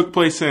 It took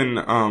place in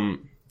New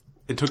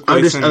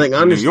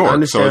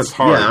York, so it's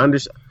hard. Yeah,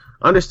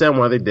 I understand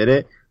why they did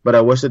it, but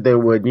I wish that they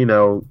would,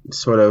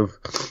 sort of,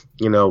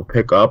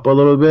 pick up a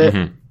little bit,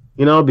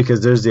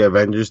 because there's the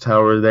Avengers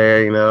Tower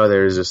there,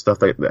 there's just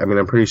stuff like, I mean,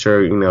 I'm pretty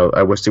sure,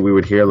 I wish that we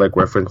would hear like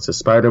reference to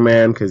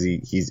Spider-Man, because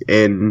he's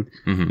in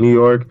New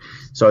York,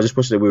 so I just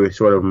wish that we would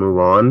sort of move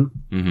on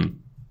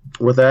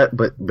with that,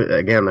 but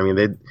again, I mean,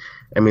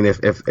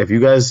 if you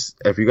guys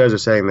are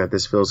saying that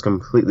this feels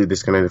completely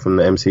disconnected from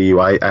the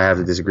MCU, I have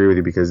to disagree with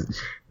you,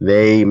 because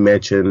they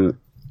mention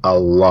a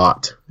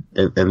lot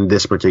in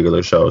this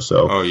particular show.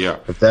 So,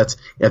 if that's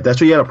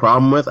what you had a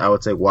problem with, I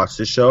would say watch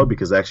this show,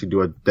 because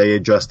they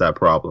address that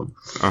problem.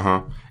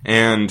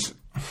 And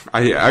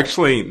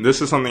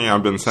this is something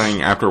I've been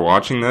saying after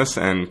watching this,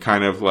 and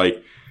kind of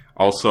like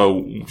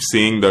also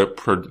seeing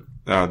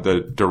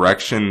the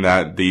direction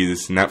that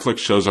these Netflix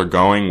shows are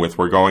going with.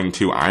 We're going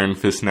to Iron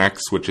Fist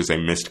next, which is a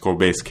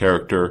mystical-based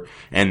character.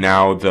 And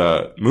now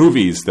the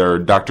movies, they're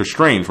Doctor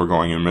Strange, we're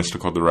going in a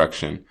mystical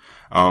direction.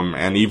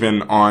 And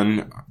even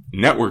on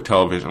network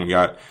television, we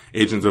got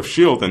Agents of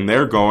S.H.I.E.L.D., and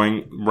they're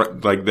going,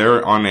 like,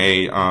 they're on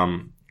a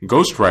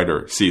Ghost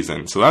Rider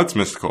season. So that's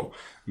mystical.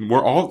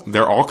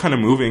 They're all kind of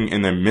moving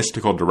in a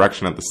mystical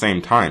direction at the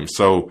same time.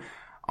 So,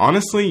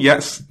 honestly,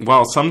 yes,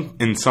 while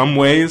in some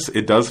ways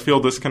it does feel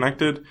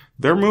disconnected,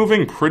 they're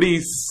moving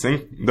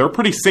they're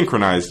pretty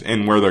synchronized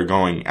in where they're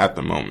going at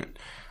the moment.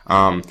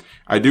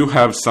 I do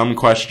have some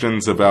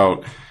questions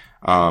about,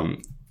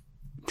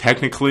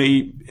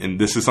 technically, and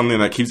this is something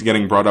that keeps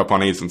getting brought up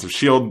on Agents of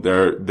S.H.I.E.L.D.,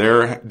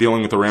 they're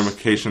dealing with the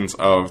ramifications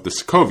of the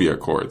Sokovia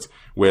Accords,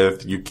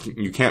 with you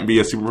can't be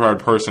a superpowered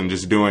person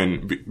just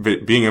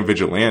being a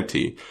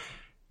vigilante.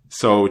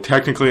 So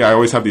technically, I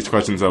always have these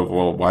questions of,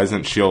 well, why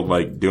isn't S.H.I.E.L.D.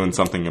 like doing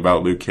something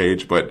about Luke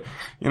Cage? But,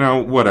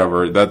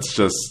 whatever. That's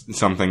just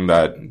something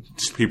that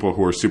people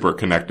who are super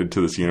connected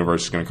to this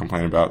universe are going to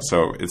complain about.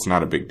 So it's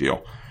not a big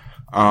deal.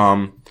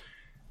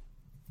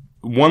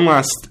 One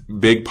last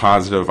big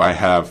positive I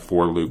have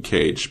for Luke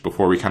Cage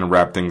before we kind of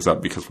wrap things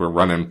up, because we're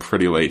running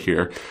pretty late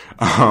here.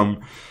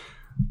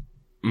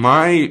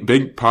 My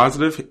big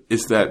positive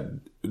is that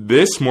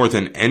this, more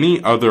than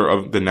any other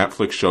of the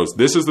Netflix shows,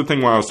 this is the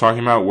thing where I was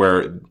talking about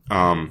where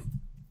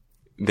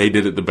they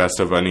did it the best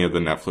of any of the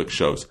Netflix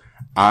shows.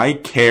 I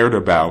cared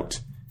about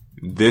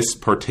this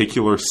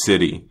particular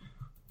city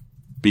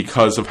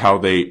because of how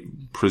they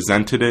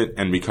presented it,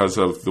 and because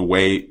of the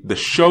way the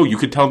show, you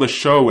could tell the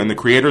show and the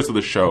creators of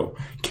the show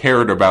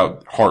cared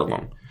about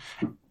Harlem.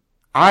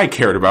 I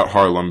cared about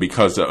Harlem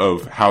because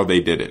of how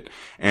they did it,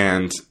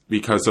 and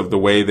because of the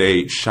way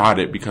they shot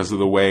it, because of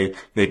the way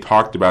they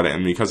talked about it,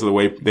 and because of the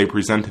way they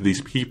presented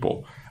these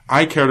people.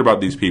 I cared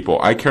about these people.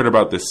 I cared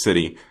about this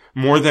city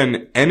more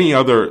than any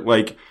other.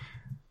 Like,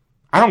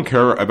 I don't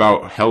care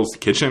about Hell's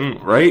Kitchen,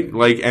 right?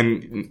 Like,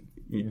 and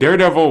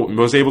Daredevil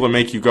was able to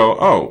make you go,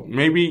 oh,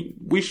 maybe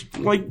we should,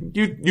 like,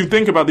 you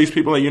think about these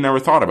people that you never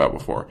thought about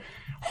before.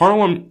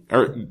 Harlem,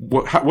 or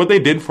what they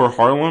did for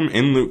Harlem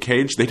in Luke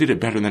Cage, they did it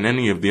better than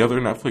any of the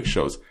other Netflix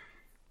shows.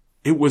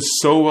 It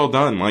was so well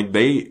done. Like,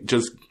 they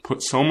just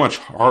put so much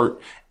heart,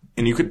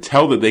 and you could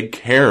tell that they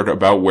cared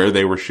about where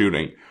they were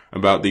shooting,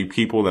 about the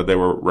people that they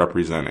were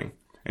representing.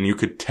 And you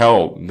could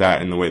tell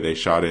that in the way they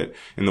shot it,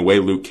 in the way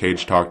Luke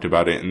Cage talked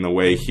about it, in the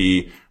way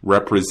he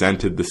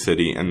represented the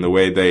city, and the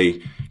way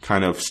they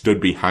kind of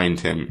stood behind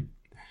him.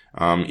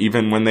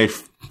 Even when they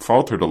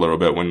faltered a little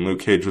bit, when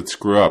Luke Cage would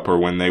screw up, or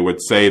when they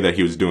would say that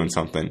he was doing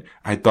something,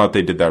 I thought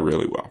they did that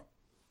really well.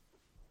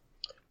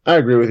 I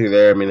agree with you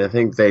there. I mean, I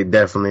think they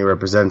definitely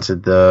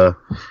represented the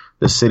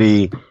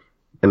city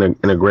in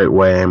a great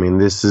way. I mean,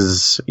 this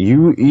is,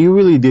 you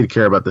really did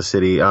care about the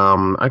city.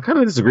 I kind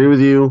of disagree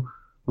with you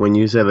when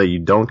you said that you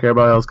don't care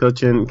about Hell's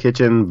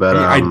Kitchen, but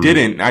I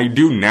didn't. I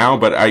do now,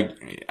 but I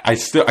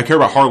care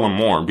about Harlem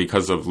more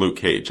because of Luke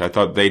Cage. I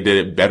thought they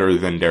did it better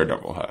than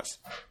Daredevil has.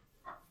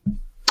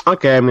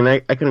 Okay, I mean, I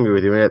can agree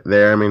with you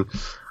there. I mean,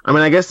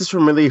 I guess this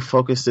one really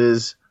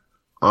focuses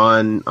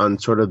on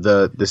sort of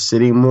the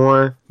city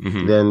more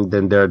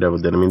than Daredevil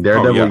did. I mean,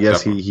 Daredevil, yes,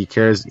 definitely. he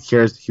cares,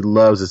 he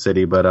loves the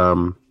city, but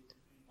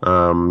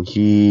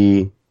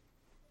the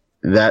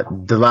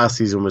last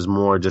season was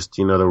more just,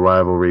 you know, the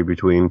rivalry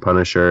between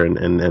Punisher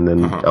and then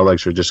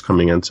Elektra just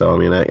coming in. So I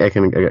mean, I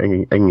can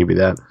give you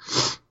that.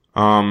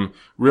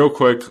 Real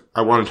quick,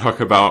 I want to talk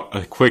about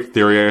a quick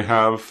theory I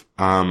have,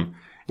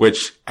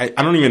 which I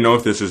don't even know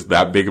if this is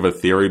that big of a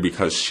theory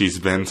because she's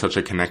been such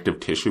a connective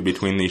tissue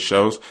between these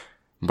shows.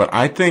 But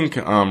I think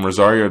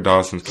Rosario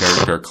Dawson's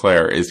character,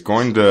 Claire, is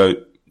going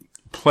to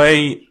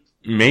play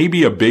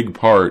maybe a big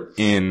part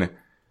in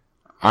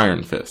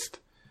Iron Fist.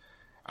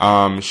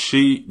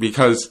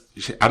 Because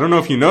I don't know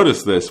if you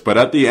noticed this, but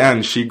at the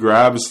end, she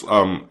grabs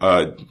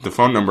the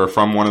phone number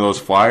from one of those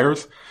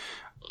flyers,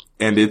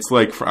 and it's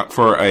like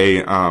for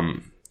a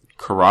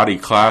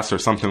karate class or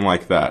something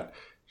like that.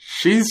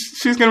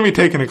 She's going to be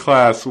taking a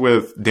class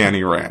with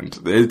Danny Rand.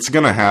 It's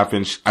going to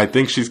happen. I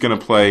think she's going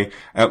to play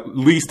at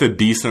least a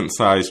decent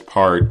sized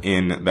part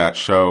in that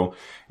show.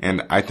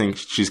 And I think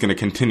she's going to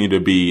continue to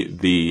be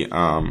the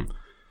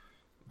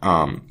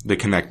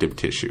connective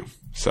tissue.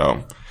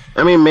 So,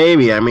 I mean,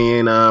 maybe. I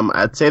mean,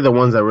 I'd say the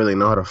ones that really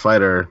know how to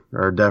fight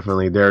are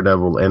definitely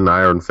Daredevil and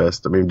Iron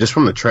Fist. I mean, just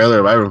from the trailer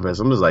of Iron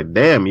Fist, I'm just like,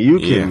 damn,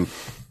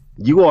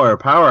 you are a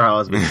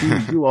powerhouse,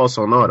 but you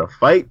also know how to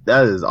fight.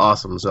 That is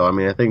awesome. So, I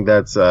mean, I think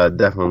that's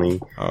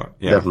definitely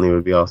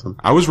would be awesome.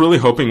 I was really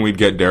hoping we'd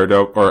get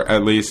Daredevil, or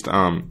at least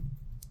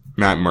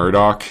Matt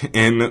Murdock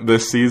in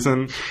this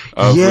season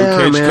of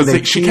Luke Cage,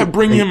 because she kept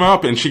bringing him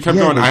up, and she kept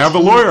going, I have a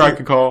lawyer I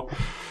could call.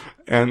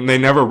 And they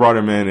never brought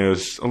him in. It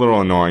was a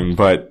little annoying,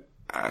 but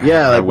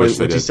I wish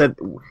they did.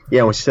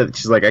 When she said,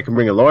 she's like, I can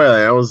bring a lawyer,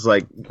 and I was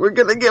like, we're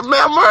going to get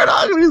Matt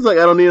Murdock. And he's like,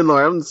 I don't need a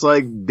lawyer. I'm just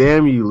like,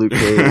 damn you, Luke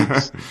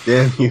Cage.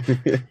 Damn you.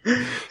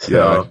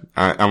 So.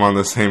 Yeah, I'm on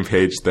the same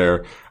page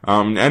there.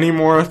 Any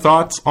more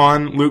thoughts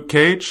on Luke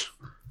Cage?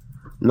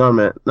 No,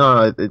 man.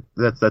 No,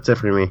 that's it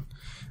for me.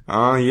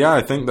 Yeah,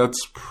 I think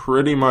that's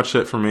pretty much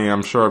it for me.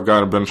 I'm sure I've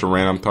got a bunch of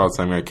random thoughts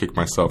I'm going to kick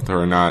myself to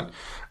or not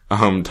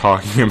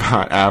talking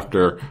about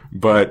after,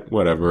 but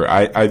whatever.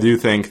 I do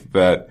think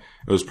that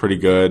it was pretty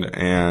good,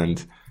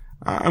 and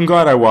I'm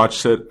glad I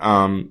watched it.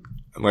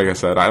 Like I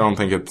said, I don't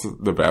think it's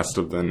the best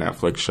of the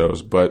Netflix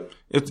shows, but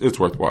it's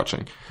worth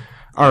watching.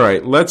 All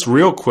right, let's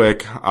real quick,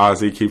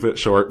 Ozzy, keep it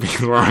short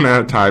because we're running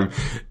out of time.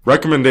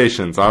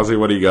 Recommendations, Ozzy,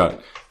 what do you got?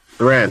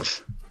 The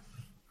Ranch.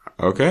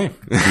 Okay,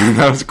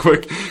 that was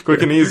quick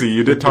and easy.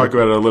 You did talk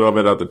about it a little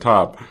bit at the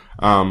top.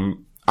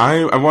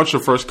 I watched the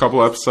first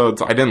couple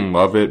episodes. I didn't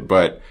love it,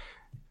 but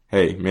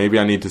hey, maybe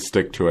I need to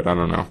stick to it. I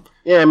don't know.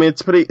 Yeah, I mean,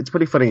 it's pretty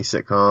funny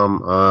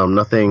sitcom.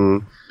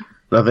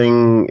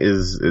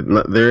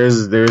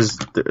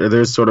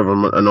 There's sort of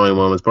annoying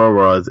moments, but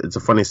overall, it's a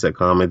funny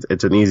sitcom.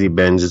 It's an easy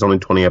binge. It's only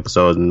 20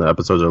 episodes, and the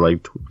episodes are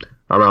like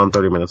around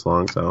 30 minutes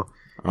long. So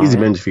easy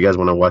binge if you guys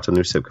want to watch a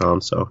new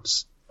sitcom. So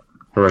it's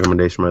a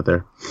recommendation right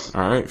there.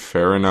 All right,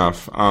 fair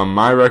enough.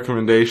 My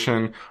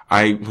recommendation,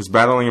 I was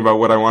battling about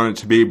what I wanted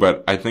it to be,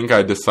 but I think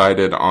I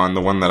decided on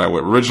the one that I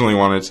originally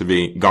wanted it to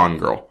be. Gone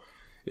Girl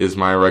is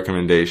my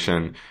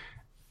recommendation.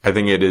 I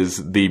think it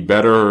is the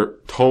better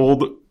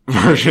told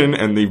version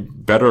and the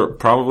better,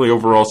 probably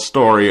overall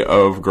story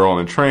of Girl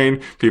on a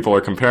Train. People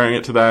are comparing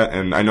it to that,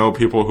 and I know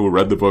people who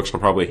read the books will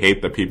probably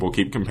hate that people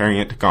keep comparing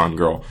it to Gone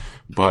Girl,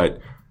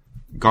 but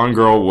Gone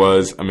Girl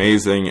was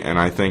amazing, and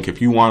I think if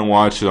you want to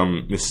watch a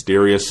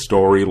mysterious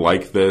story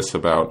like this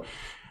about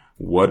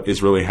what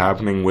is really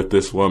happening with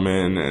this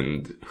woman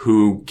and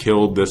who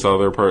killed this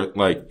other person,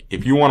 like,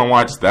 if you want to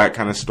watch that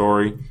kind of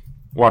story,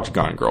 watch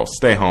Gone Girl.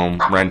 Stay home,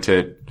 rent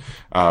it,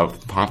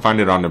 find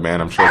it on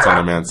demand. I'm sure it's on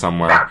demand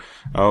somewhere.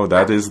 Oh,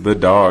 that is the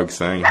dog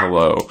saying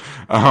hello.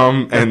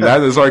 And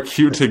that is our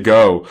cue to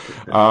go.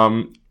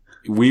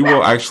 We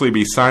will actually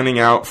be signing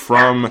out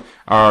from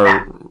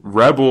our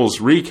Rebels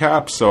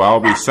recap, so I'll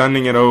be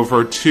sending it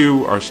over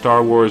to our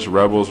Star Wars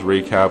Rebels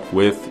recap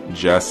with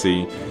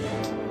Jesse.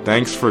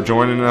 Thanks for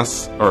joining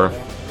us, or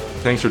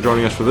thanks for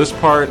joining us for this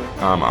part.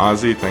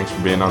 Ozzy, thanks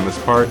for being on this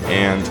part,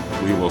 and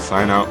we will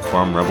sign out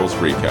from Rebels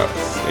Recap.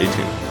 Stay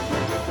tuned.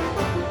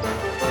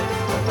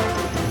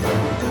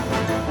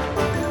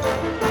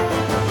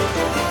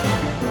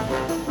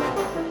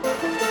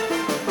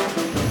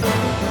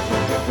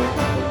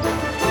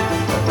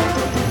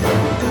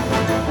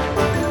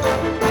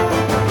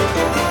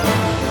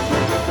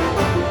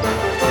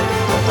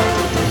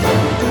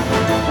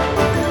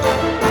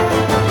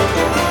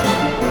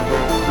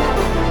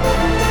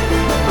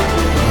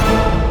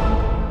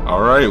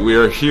 We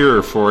are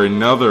here for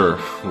another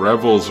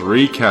Rebels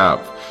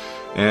recap,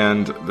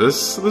 and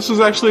this was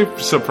actually a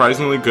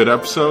surprisingly good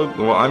episode.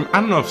 Well, I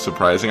don't know if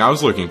surprising. I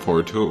was looking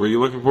forward to it. Were you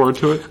looking forward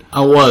to it?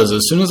 I was.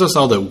 As soon as I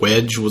saw that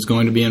Wedge was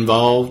going to be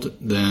involved,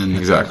 then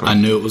exactly. I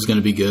knew it was going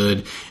to be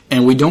good.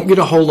 And we don't get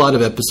a whole lot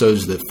of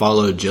episodes that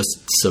follow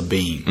just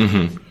Sabine.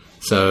 Mm-hmm.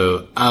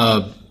 So,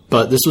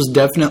 but this was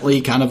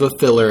definitely kind of a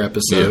filler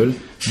episode,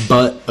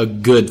 but a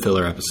good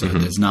filler episode.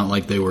 Mm-hmm. It's not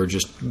like they were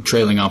just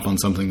trailing off on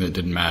something that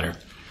didn't matter.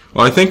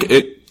 Well, I think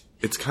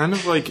it's kind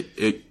of like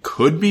it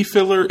could be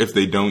filler if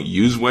they don't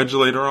use Wedge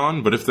later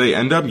on, but if they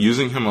end up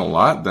using him a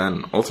lot,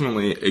 then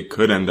ultimately it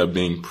could end up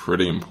being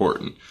pretty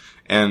important.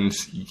 And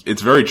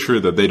it's very true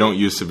that they don't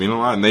use Sabine a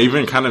lot, and they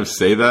even kind of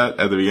say that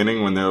at the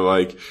beginning when they're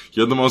like,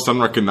 "You're the most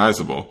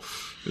unrecognizable."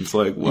 It's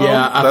like, well,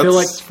 I feel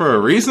like for a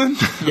reason.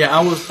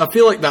 I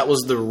feel like that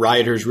was the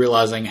writers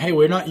realizing, hey,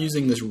 we're not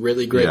using this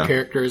really great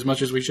character as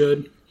much as we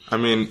should. I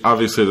mean,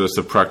 obviously there's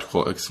the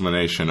practical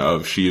explanation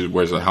of she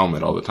wears a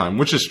helmet all the time,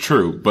 which is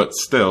true, but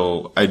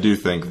still, I do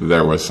think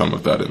there was some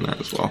of that in there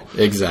as well.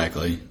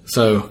 Exactly.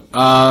 So,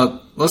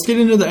 let's get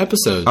into the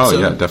episode. Oh,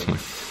 yeah,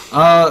 definitely.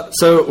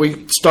 So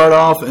we start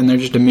off, and they're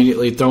just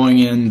immediately throwing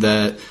in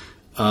that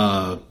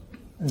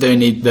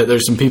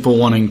there's some people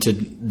wanting to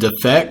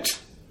defect.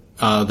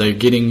 They're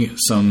getting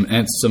some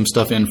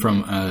stuff in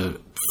from a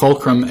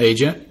Fulcrum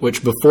agent,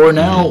 which before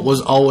now was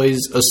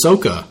always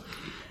Ahsoka.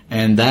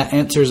 And that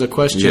answers a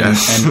question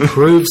and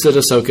proves that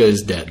Ahsoka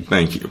is dead.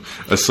 Thank you.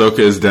 Ahsoka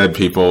is dead,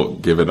 people.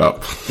 Give it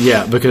up.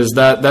 Yeah, because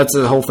that's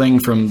the whole thing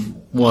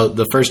from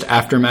the first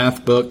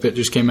Aftermath book that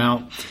just came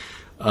out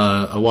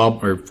a while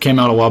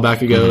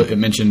back ago. Mm-hmm. It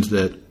mentioned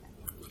that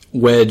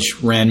Wedge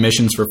ran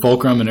missions for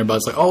Fulcrum, and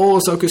everybody's like, "Oh,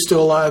 Ahsoka's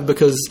still alive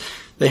because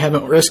they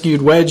haven't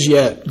rescued Wedge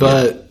yet."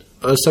 But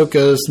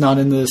Ahsoka's not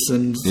in this,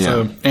 and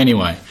so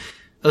anyway,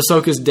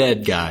 Ahsoka's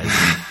dead, guys.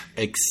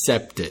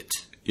 Accept it.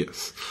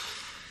 Yes.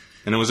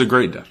 And it was a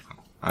great death.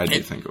 I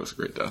do think it was a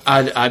great death.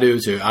 I do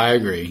too. I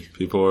agree.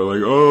 People are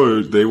like,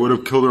 oh, they would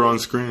have killed her on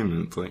screen.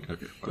 And it's like,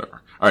 okay,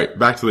 whatever. All right,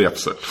 back to the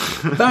episode.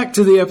 Back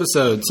to the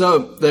episode.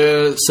 So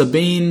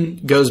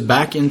Sabine goes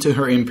back into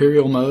her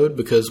Imperial mode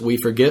because we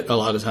forget a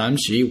lot of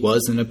times she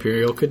was an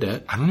Imperial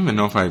cadet. I don't even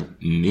know if I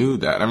knew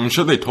that. I'm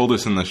sure they told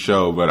us in the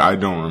show, but I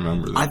don't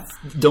remember that. I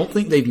don't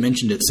think they've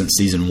mentioned it since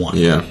season 1.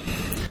 Yeah.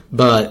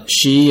 But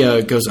she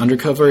goes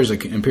undercover as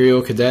an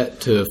Imperial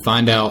cadet to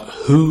find out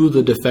who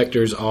the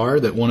defectors are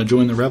that want to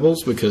join the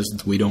Rebels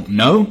because we don't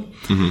know.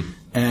 Mm-hmm.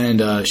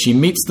 And she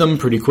meets them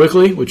pretty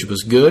quickly, which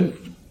was good.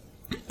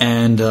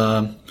 And,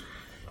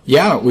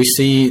 we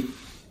see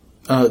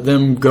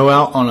them go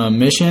out on a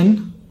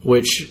mission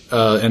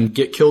and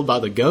get killed by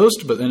the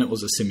ghost, but then it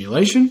was a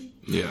simulation.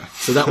 Yeah.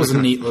 So that was a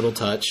neat little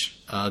touch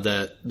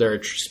that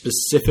they're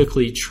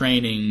specifically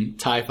training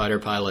TIE fighter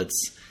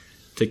pilots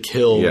to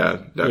kill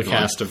the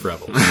cast of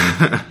Rebels.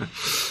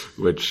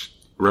 Which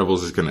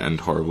Rebels is going to end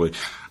horribly.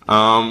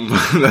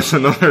 That's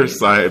another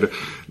side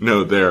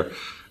note there.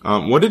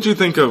 What did you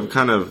think of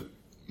kind of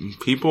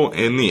people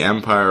in the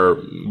Empire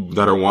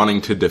that are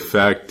wanting to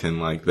defect and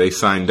like they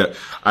signed up?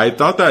 I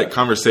thought that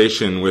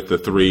conversation with the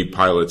 3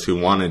 pilots who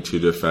wanted to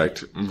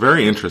defect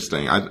very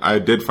interesting. I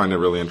did find it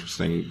really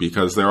interesting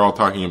because they're all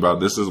talking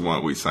about this is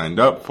what we signed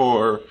up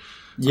for.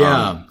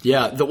 Yeah.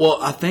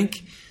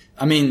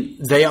 I mean,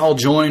 they all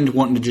joined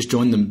wanting to just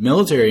join the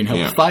military and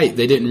help fight.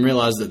 They didn't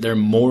realize that their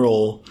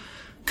moral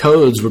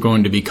codes were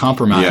going to be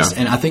compromised.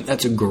 And I think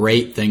that's a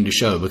great thing to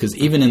show because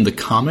even in the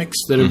comics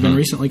that have been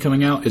recently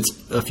coming out, it's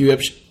a few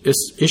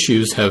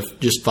issues have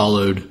just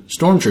followed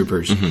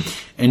stormtroopers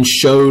and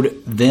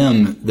showed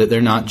them that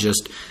they're not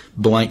just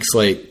blank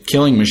slate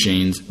killing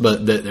machines,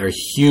 but that they're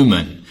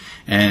human.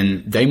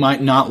 And they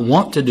might not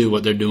want to do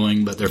what they're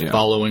doing, but they're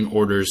following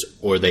orders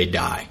or they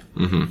die.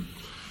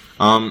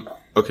 Mm-hmm.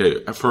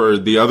 Okay, for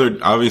the other,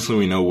 obviously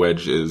we know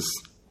Wedge is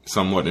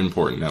somewhat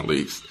important at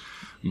least,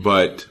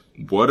 but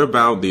what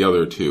about the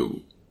other 2?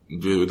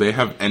 Do they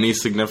have any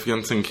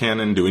significance in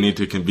canon? Do we need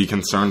to be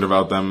concerned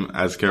about them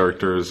as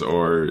characters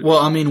or? Well,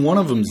 I mean, one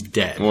of them's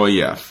dead. Well,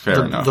 yeah,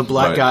 fair enough. The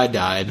black guy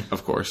died.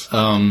 Of course.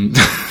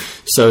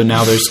 So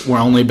now we're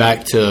only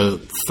back to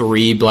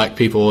 3 black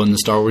people in the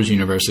Star Wars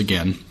universe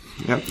again.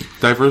 Yep,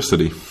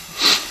 diversity.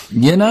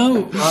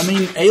 I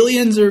mean,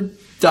 aliens are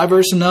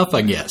diverse enough,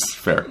 I guess.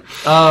 Fair.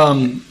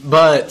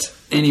 But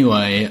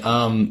anyway,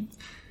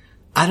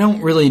 I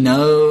don't really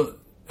know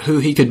who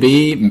he could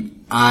be.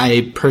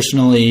 I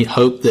personally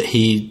hope that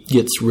he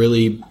gets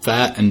really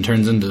fat and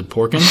turns into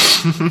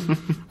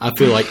Porkins. I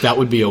feel like that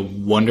would be a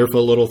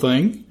wonderful little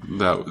thing.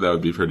 That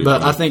would be pretty.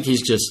 But fun. I think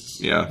he's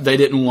just. Yeah. They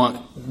didn't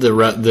want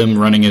them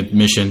running a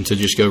mission to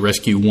just go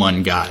rescue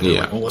one guy.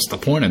 They're like, well, what's the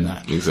point in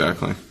that?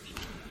 Exactly.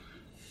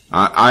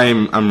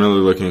 I'm really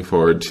looking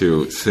forward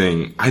to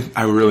seeing.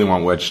 I really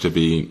want Wedge to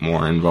be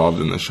more involved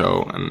in the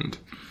show, and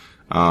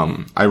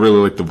I really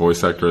like the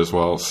voice actor as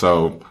well.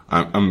 So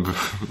I'm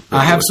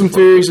I have some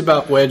theories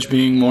about Wedge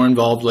being more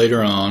involved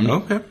later on.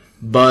 Okay,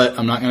 but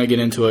I'm not going to get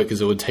into it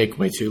because it would take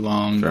way too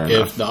long. Fair if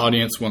enough. The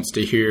audience wants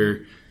to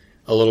hear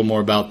a little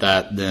more about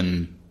that,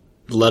 then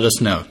let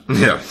us know.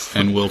 Yes,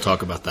 and we'll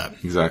talk about that.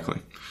 Exactly.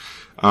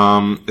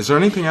 Is there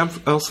anything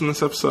else in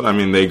this episode? I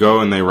mean, they go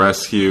and they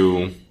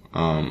rescue.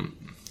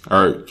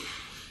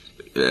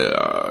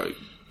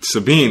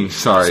 Sabine,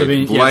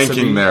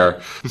 blanking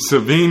there.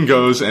 Sabine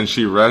goes and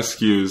she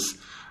rescues,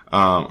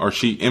 or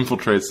she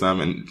infiltrates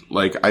them, and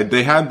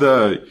they had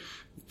the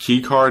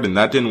key card and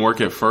that didn't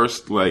work at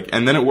first,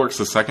 and then it works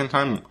the second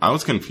time. I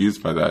was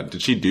confused by that.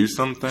 Did she do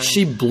something?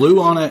 She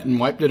blew on it and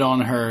wiped it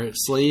on her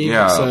sleeve.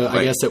 Yeah, so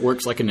I guess it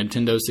works like a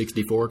Nintendo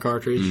 64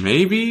 cartridge.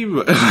 Maybe,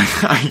 but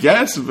I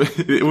guess, but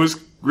it was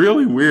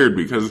really weird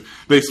because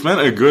they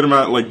spent a good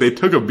amount, they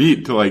took a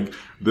beat to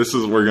this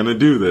is, we're going to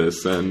do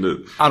this. And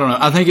I don't know.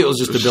 I think it was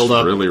just to build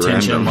up really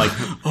tension.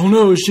 Oh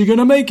no, is she going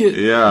to make it?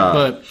 Yeah.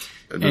 But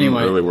it didn't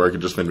really work.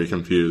 It just made me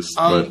confused.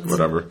 But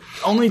whatever.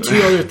 Only two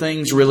other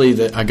things really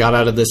that I got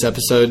out of this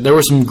episode. There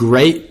were some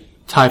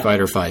great TIE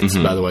fighter fights,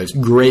 by the way.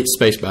 Great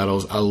space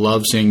battles. I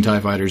love seeing TIE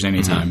fighters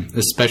anytime,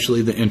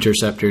 especially the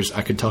interceptors.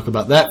 I could talk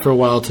about that for a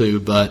while too,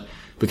 but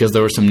because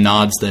there were some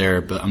nods there,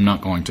 but I'm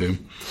not going to.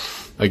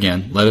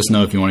 Again, let us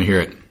know if you want to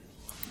hear it.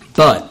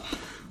 But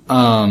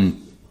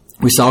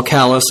we saw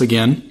Kallus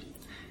again.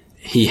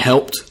 He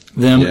helped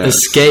them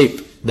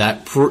escape.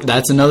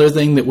 That's another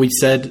thing that we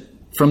said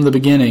from the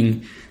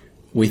beginning.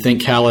 We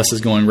think Kallus is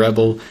going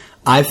rebel.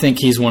 I think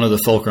he's one of the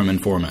Fulcrum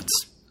informants.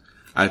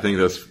 I think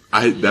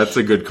that's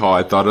a good call.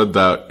 I thought of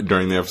that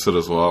during the episode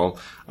as well.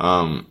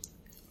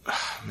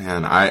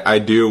 Man, I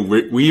do.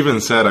 We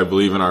even said, I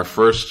believe, in our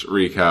first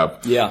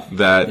recap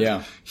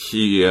that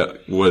he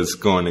was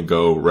going to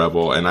go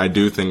rebel, and I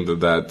do think that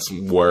that's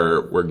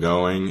where we're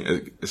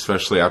going,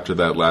 especially after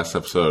that last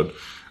episode,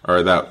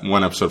 or that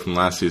one episode from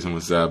last season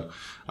with Zeb.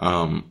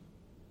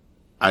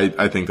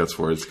 I think that's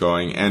where it's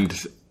going, and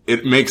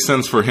it makes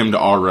sense for him to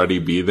already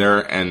be there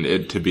and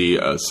it to be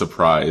a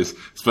surprise,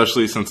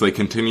 especially since they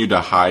continue to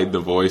hide the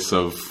voice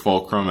of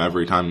Fulcrum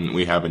every time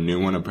we have a new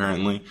one,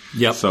 apparently.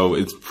 Yep. So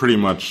it's pretty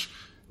much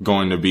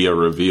going to be a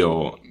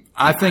reveal.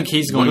 I think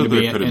he's going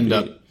to end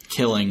up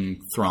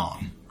killing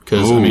Thrawn.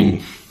 Because,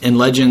 in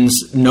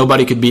Legends,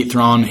 nobody could beat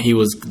Thrawn. He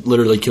was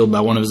literally killed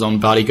by one of his own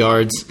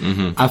bodyguards.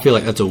 I feel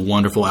like that's a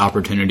wonderful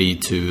opportunity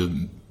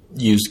to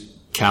use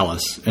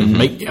Kallus. And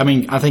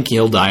I think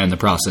he'll die in the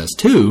process,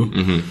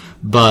 too.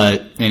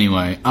 But,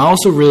 anyway, I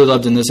also really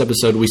loved in this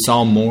episode, we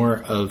saw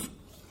more of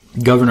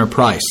Governor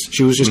Price.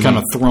 She was just kind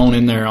of thrown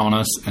in there on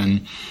us,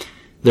 and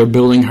they're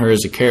building her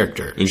as a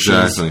character.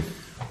 Exactly.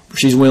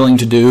 She's willing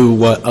to do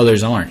what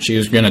others aren't. She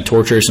was going to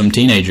torture some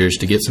teenagers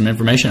to get some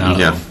information out of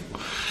them.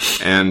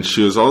 And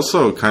she was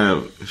also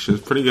she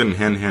was pretty good in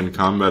hand-to-hand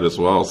combat as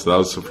well, so that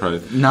was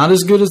surprising. Not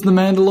as good as the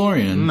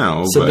Mandalorian.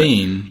 No,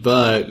 Sabine,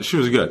 but she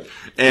was good.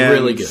 And,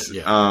 really good,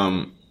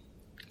 yeah.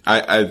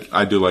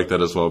 I do like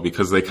that as well,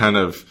 because they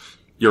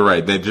you're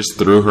right, they just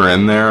threw her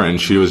in there, and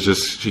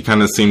she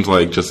kind of seemed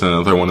like just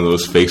another one of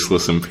those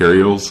faceless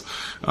Imperials.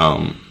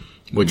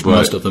 Which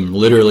most of them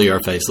literally are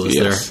faceless.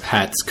 Yes. Their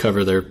hats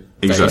cover their face.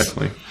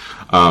 Exactly.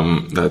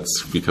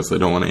 That's because they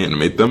don't want to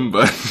animate them,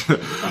 but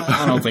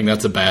I don't think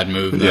that's a bad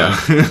move, though. Yeah,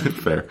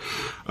 fair.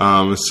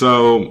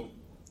 So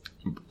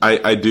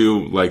I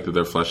do like that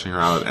they're fleshing her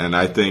out, and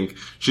I think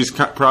she's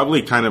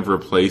probably kind of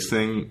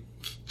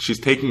she's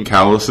taking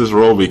Kallus's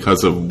role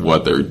because of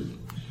what they're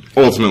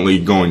ultimately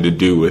going to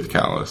do with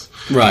Kallus.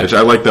 Right. Which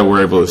I like that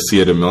we're able to see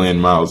it a million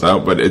miles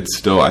out, but it's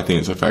still, I think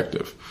it's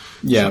effective.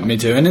 Yeah, me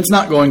too. And it's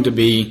not going to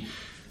be,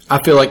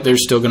 I feel like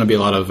there's still going to be a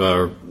lot of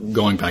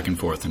going back and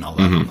forth and all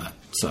that on that.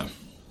 So.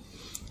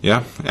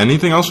 Yeah.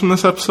 Anything else from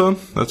this episode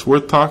that's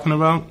worth talking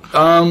about?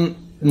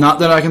 Not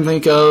that I can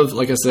think of.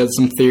 Like I said,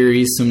 some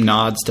theories, some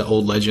nods to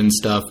old legend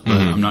stuff, but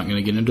I'm not going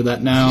to get into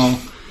that now.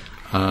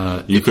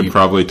 You could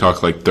probably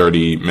talk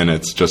 30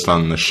 minutes just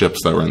on the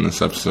ships that were in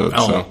this episode.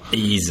 Oh, so.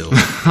 Easily.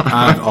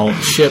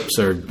 Ships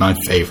are my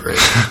favorite.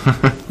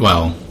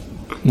 Well,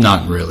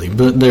 not really,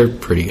 but they're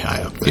pretty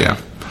high up there.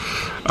 Yeah.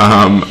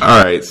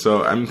 All right,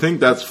 so I think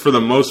that's, for the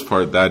most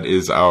part, that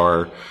is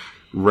our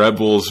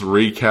Rebels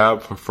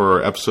recap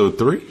for episode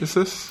 3, is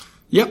this?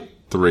 Yep.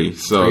 3.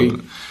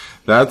 So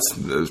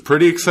that's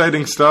pretty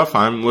exciting stuff.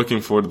 I'm looking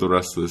forward to the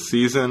rest of the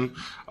season.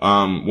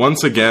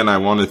 Once again, I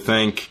want to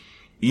thank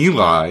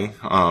Eli,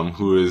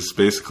 who is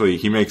basically,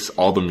 he makes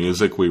all the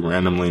music we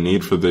randomly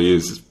need for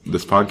this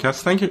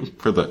podcast. Thank you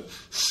for the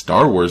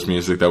Star Wars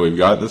music that we've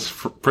got. That's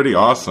pretty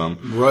awesome.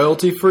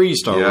 Royalty-free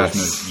Star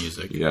Wars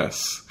music.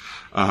 Yes.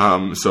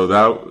 So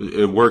that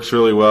it works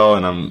really well,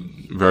 and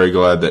I'm very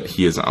glad that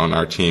he is on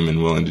our team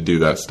and willing to do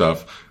that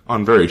stuff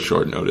on very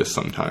short notice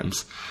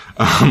sometimes.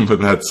 But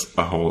that's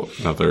a whole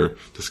other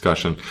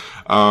discussion.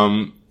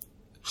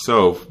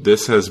 So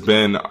this has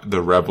been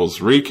the Rebels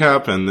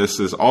recap, and this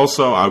is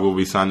also, I will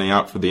be signing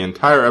out for the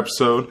entire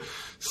episode.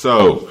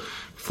 So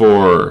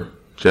for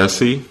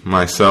Jesse,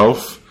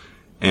 myself,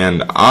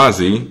 and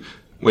Ozzy,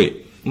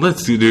 wait,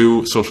 let's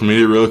do social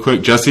media really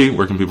quick. Jesse,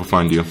 where can people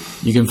find you?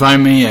 You can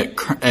find me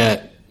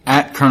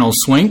at Colonel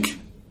Swink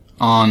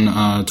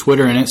on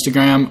Twitter and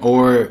Instagram,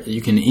 or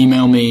you can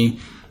email me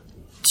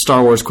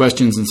Star Wars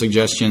questions and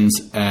suggestions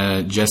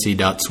at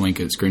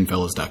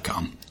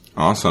jesse.swink@screenfellas.com.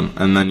 Awesome.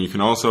 And then you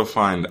can also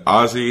find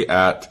Ozzy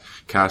at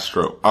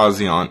Castro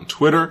Ozzy on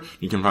Twitter.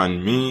 You can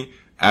find me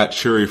at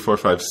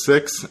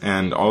Shuri456,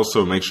 and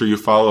also make sure you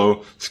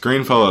follow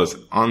Screenfellas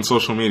on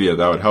social media.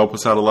 That would help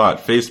us out a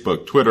lot.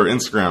 Facebook, Twitter,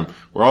 Instagram.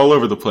 We're all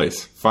over the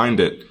place. Find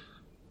it,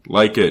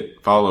 like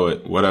it, follow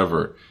it,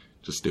 whatever.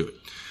 Just do it.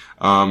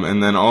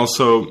 And then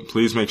also,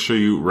 please make sure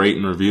you rate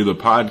and review the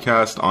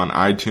podcast on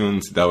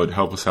iTunes. That would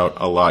help us out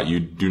a lot. You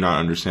do not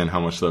understand how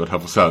much that would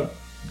help us out.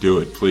 Do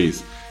it,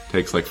 please. It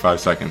takes like 5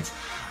 seconds.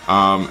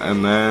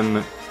 And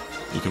then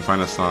you can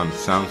find us on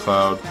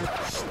SoundCloud,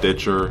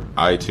 Stitcher,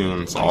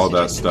 iTunes, all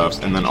that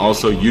stuff. And then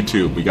also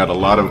YouTube. We got a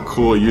lot of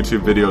cool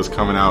YouTube videos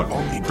coming out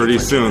pretty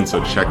soon,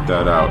 so check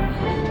that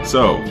out.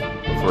 So,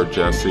 for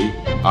Jesse,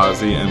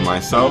 Ozzy, and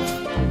myself,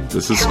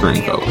 this is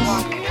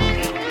Screenfellas.